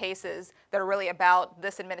multiple cases that are really about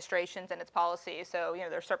this administration's and its policies. So,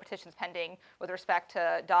 there are cert petitions pending with respect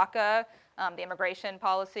to DACA, the immigration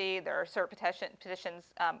policy. There are cert petitions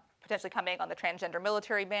potentially coming on the transgender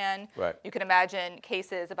military ban. Right. You can imagine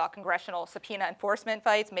cases about congressional subpoena enforcement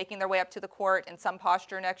fights making their way up to the court in some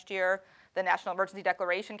posture next year. The national emergency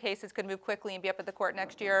declaration cases could move quickly and be up at the court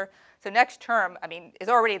next year. So next term,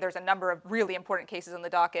 there's a number of really important cases on the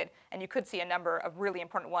docket, and you could see a number of really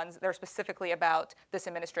important ones that are specifically about this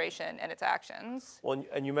administration and its actions. Well,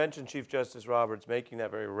 and you mentioned Chief Justice Roberts making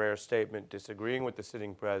that very rare statement, disagreeing with the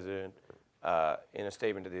sitting president in a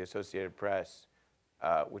statement to the Associated Press,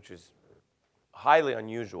 which is highly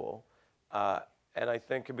unusual, and I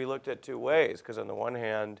think can be looked at two ways, because on the one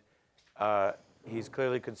hand, he's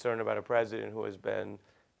clearly concerned about a president who has been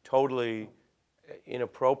totally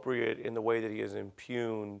inappropriate in the way that he has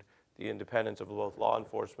impugned the independence of both law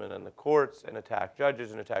enforcement and the courts, and attacked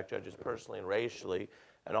judges personally and racially,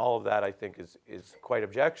 and all of that I think is quite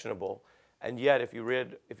objectionable. And yet, if you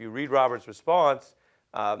read Roberts' response,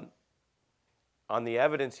 on the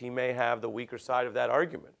evidence, he may have the weaker side of that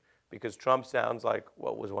argument, because Trump sounds like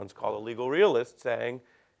what was once called a legal realist, saying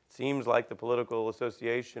it seems like the political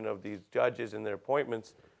association of these judges and their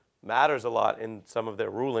appointments matters a lot in some of their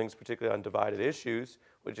rulings, particularly on divided issues,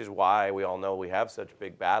 which is why we all know we have such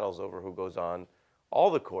big battles over who goes on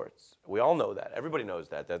all the courts. We all know that. Everybody knows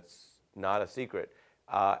that. That's not a secret.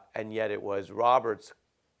 And yet it was Roberts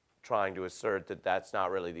trying to assert that that's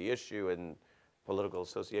not really the issue, and political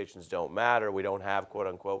associations don't matter. We don't have, quote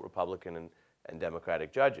unquote, Republican and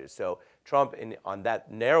Democratic judges. So Trump, on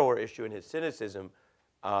that narrower issue in his cynicism,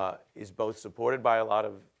 is both supported by a lot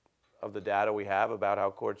of the data we have about how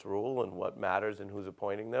courts rule and what matters and who's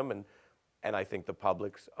appointing them, and I think the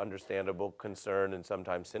public's understandable concern and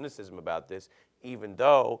sometimes cynicism about this, even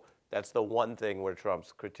though that's the one thing where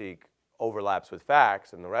Trump's critique overlaps with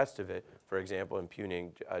facts, and the rest of it, for example,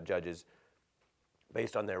 impugning judges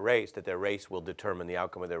based on their race, that their race will determine the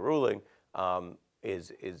outcome of their ruling,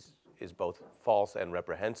 is both false and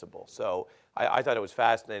reprehensible. So I thought it was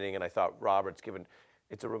fascinating, and I thought Roberts,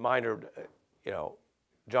 it's a reminder,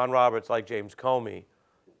 John Roberts, like James Comey,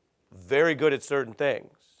 very good at certain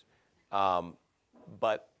things,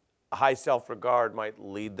 but high self-regard might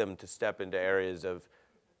lead them to step into areas of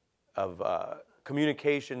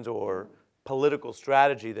communications or political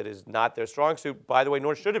strategy that is not their strong suit, by the way,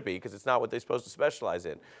 nor should it be, because it's not what they're supposed to specialize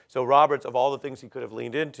in. So Roberts, of all the things he could have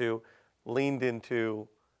leaned into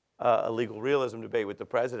a legal realism debate with the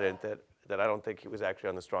president that I don't think he was actually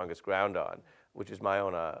on the strongest ground on, which is my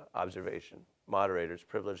own observation. Moderator's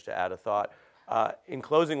privilege to add a thought. In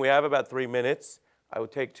closing, we have about 3 minutes. I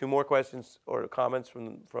would take 2 more questions or comments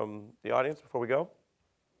from the audience before we go,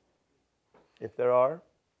 if there are.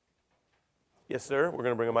 Yes, sir. We're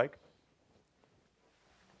going to bring a mic.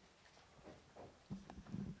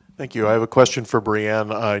 Thank you. I have a question for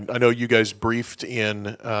Brianne. I know you guys briefed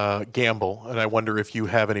in Gamble, and I wonder if you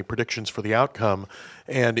have any predictions for the outcome.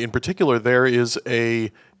 And in particular, there is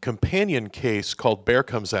a companion case called Bear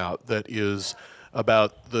Comes Out that is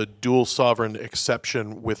about the dual sovereign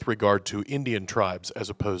exception with regard to Indian tribes as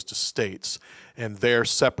opposed to states, and their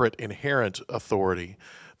separate inherent authority.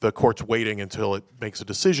 The court's waiting until it makes a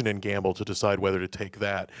decision in Gamble to decide whether to take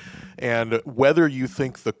that. And whether you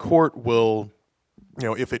think the court will,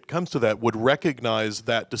 if it comes to that, would recognize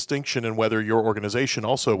that distinction, and whether your organization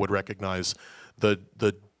also would recognize the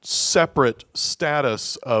separate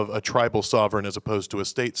status of a tribal sovereign as opposed to a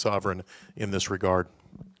state sovereign in this regard.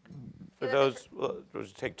 For those, we'll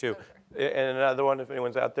just take 2. And another one, if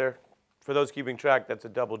anyone's out there. For those keeping track, that's a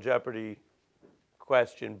double jeopardy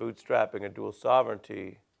question, bootstrapping a dual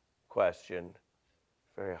sovereignty question.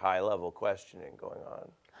 Very high level questioning going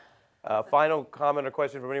on. Final comment or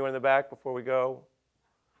question from anyone in the back before we go?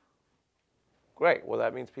 Great. Well,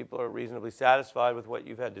 that means people are reasonably satisfied with what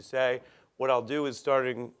you've had to say. What I'll do is,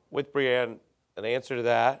 starting with Brianne, an answer to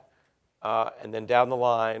that, and then down the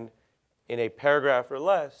line, in a paragraph or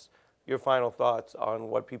less, your final thoughts on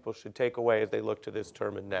what people should take away as they look to this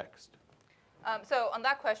term and next. So on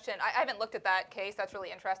that question, I haven't looked at that case. That's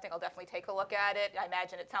really interesting. I'll definitely take a look at it. I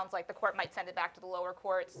imagine it sounds like the court might send it back to the lower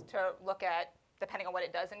courts to look at, depending on what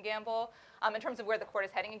it does in Gamble. In terms of where the court is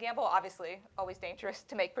heading in Gamble, obviously always dangerous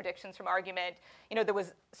to make predictions from argument. There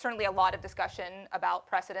was certainly a lot of discussion about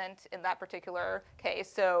precedent in that particular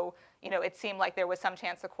case. So, it seemed like there was some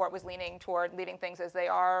chance the court was leaning toward leaving things as they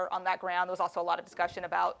are on that ground. There was also a lot of discussion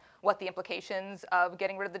about what the implications of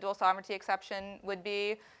getting rid of the dual sovereignty exception would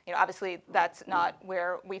be. Obviously that's not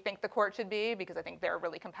where we think the court should be, because I think there are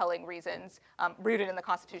really compelling reasons rooted in the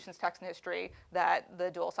Constitution's text and history that the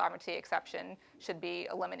dual sovereignty exception should be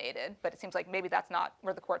eliminated. But it seems like maybe that's not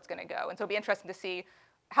where the court's going to go. And so it'll be interesting to see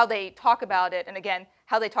how they talk about it, and again,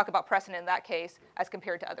 how they talk about precedent in that case as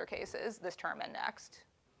compared to other cases this term and next.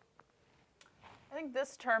 I think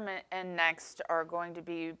this term and next are going to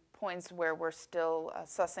be points where we're still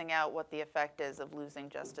sussing out what the effect is of losing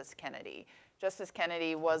Justice Kennedy. Justice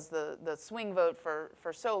Kennedy was the swing vote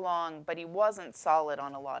for so long, but he wasn't solid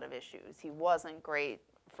on a lot of issues. He wasn't great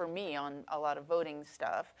for me on a lot of voting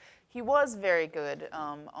stuff. He was very good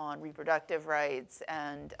on reproductive rights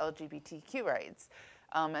and LGBTQ rights.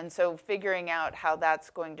 And so figuring out how that's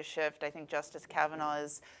going to shift, I think Justice Kavanaugh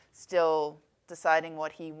is still deciding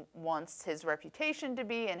what he wants his reputation to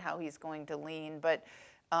be and how he's going to lean. But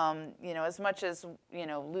you know, as much as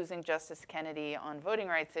losing Justice Kennedy on voting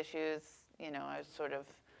rights issues, I was sort of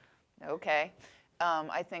okay.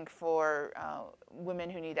 I think for women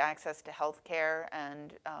who need access to health care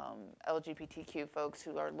and LGBTQ folks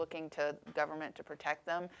who are looking to government to protect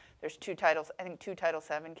them, there's two Title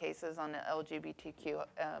VII cases on LGBTQ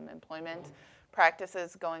employment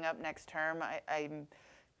practices going up next term. I'm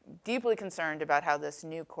deeply concerned about how this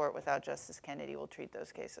new court without Justice Kennedy will treat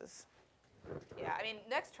those cases. Yeah, I mean,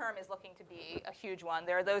 next term is looking to be a huge one.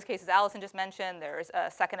 There are those cases Allison just mentioned. There's a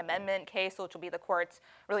Second Amendment case, which will be the court's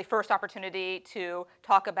really first opportunity to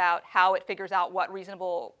talk about how it figures out what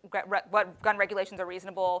gun regulations are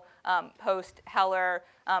reasonable post-Heller.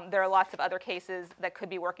 There are lots of other cases that could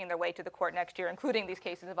be working their way to the court next year, including these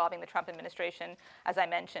cases involving the Trump administration, as I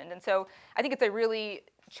mentioned. And so I think it's a really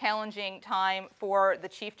challenging time for the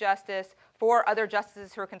Chief Justice, for other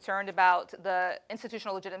justices who are concerned about the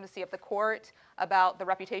institutional legitimacy of the court, about the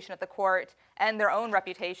reputation of the court, and their own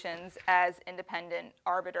reputations as independent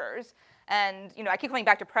arbiters. And I keep coming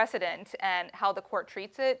back to precedent and how the court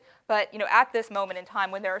treats it, but at this moment in time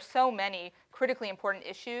when there are so many critically important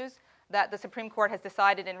issues that the Supreme Court has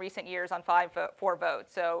decided in recent years on 4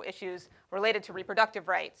 votes, so issues related to reproductive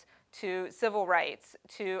rights, to civil rights,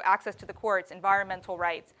 to access to the courts, environmental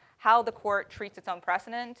rights, how the court treats its own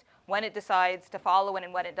precedent, when it decides to follow it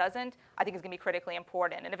and when it doesn't, I think is going to be critically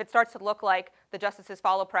important. And if it starts to look like the justices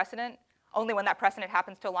follow precedent only when that precedent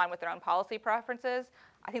happens to align with their own policy preferences,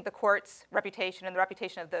 I think the court's reputation and the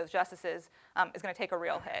reputation of those justices is going to take a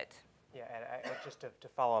real hit. Yeah, and just to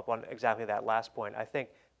follow up on exactly that last point, I think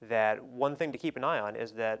that one thing to keep an eye on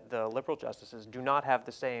is that the liberal justices do not have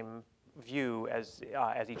the same view as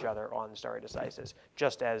each other on stare decisis,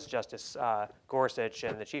 just as Justice Gorsuch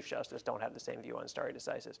and the Chief Justice don't have the same view on stare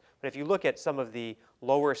decisis. But if you look at some of the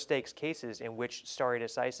lower stakes cases in which stare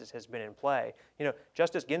decisis has been in play,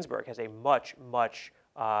 Justice Ginsburg has a much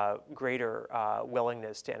greater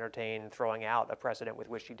willingness to entertain throwing out a precedent with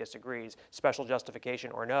which she disagrees, special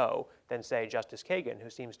justification or no, than say Justice Kagan, who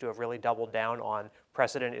seems to have really doubled down on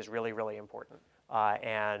precedent is really, really important,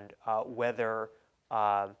 and whether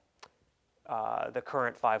the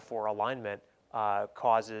current 5-4 alignment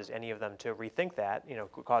causes any of them to rethink that,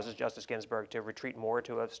 causes Justice Ginsburg to retreat more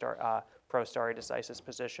to a pro-stare decisis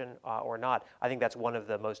position or not. I think that's one of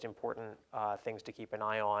the most important things to keep an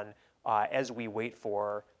eye on as we wait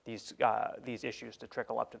for these issues to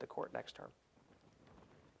trickle up to the court next term.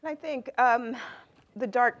 I think the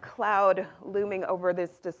dark cloud looming over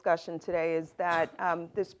this discussion today is that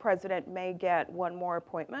this president may get one more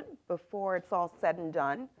appointment before it's all said and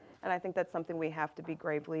done. And I think that's something we have to be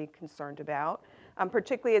gravely concerned about,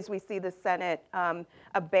 particularly as we see the Senate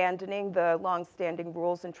abandoning the longstanding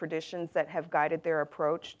rules and traditions that have guided their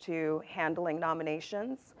approach to handling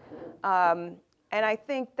nominations. And I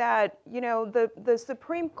think that, the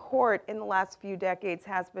Supreme Court in the last few decades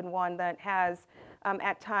has been one that has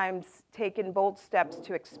at times taken bold steps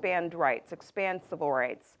to expand rights, expand civil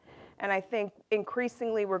rights. And I think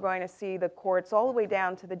increasingly we're going to see the courts all the way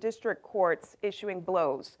down to the district courts issuing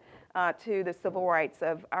blows to the civil rights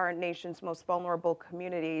of our nation's most vulnerable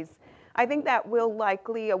communities. I think that will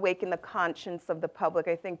likely awaken the conscience of the public.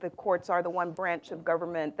 I think the courts are the one branch of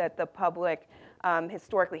government that the public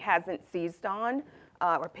historically hasn't seized on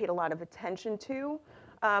or paid a lot of attention to.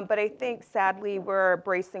 But I think sadly we're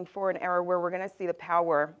bracing for an era where we're going to see the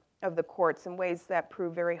power of the courts in ways that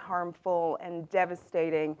prove very harmful and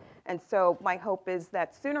devastating. And so my hope is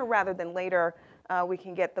that sooner rather than later, we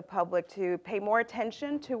can get the public to pay more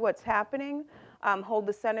attention to what's happening, hold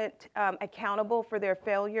the Senate accountable for their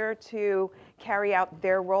failure to carry out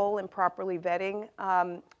their role in properly vetting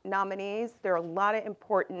nominees. There are a lot of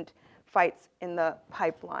important fights in the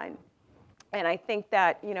pipeline. And I think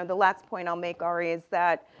that, the last point I'll make, Ari, is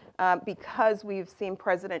that because we've seen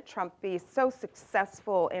President Trump be so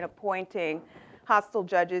successful in appointing hostile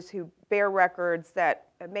judges who bear records that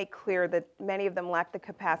make clear that many of them lack the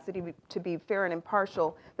capacity to be fair and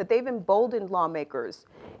impartial, that they've emboldened lawmakers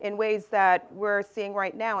in ways that we're seeing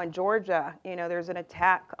right now in Georgia. You know, there's an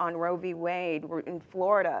attack on Roe v. Wade. In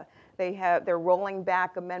Florida, they're rolling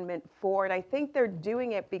back Amendment 4, and I think they're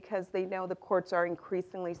doing it because they know the courts are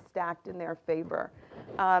increasingly stacked in their favor.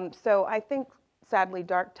 So I think, sadly,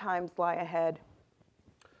 dark times lie ahead.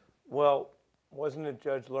 Well, wasn't it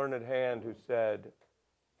Judge Learned Hand who said,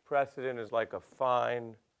 precedent is like a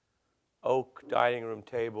fine oak dining room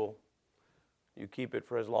table. You keep it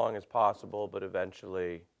for as long as possible, but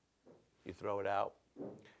eventually you throw it out?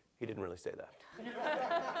 He didn't really say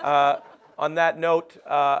that. On that note,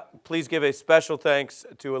 please give a special thanks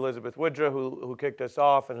to Elizabeth Wydra, who kicked us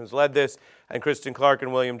off and who's led this, and Kristen Clarke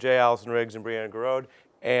and William J., Allison Riggs, and Brianne Gorod.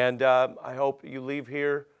 And I hope you leave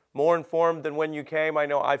here more informed than when you came. I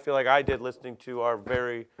know I feel like I did listening to our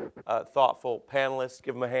very thoughtful panelists.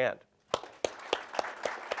 Give them a hand.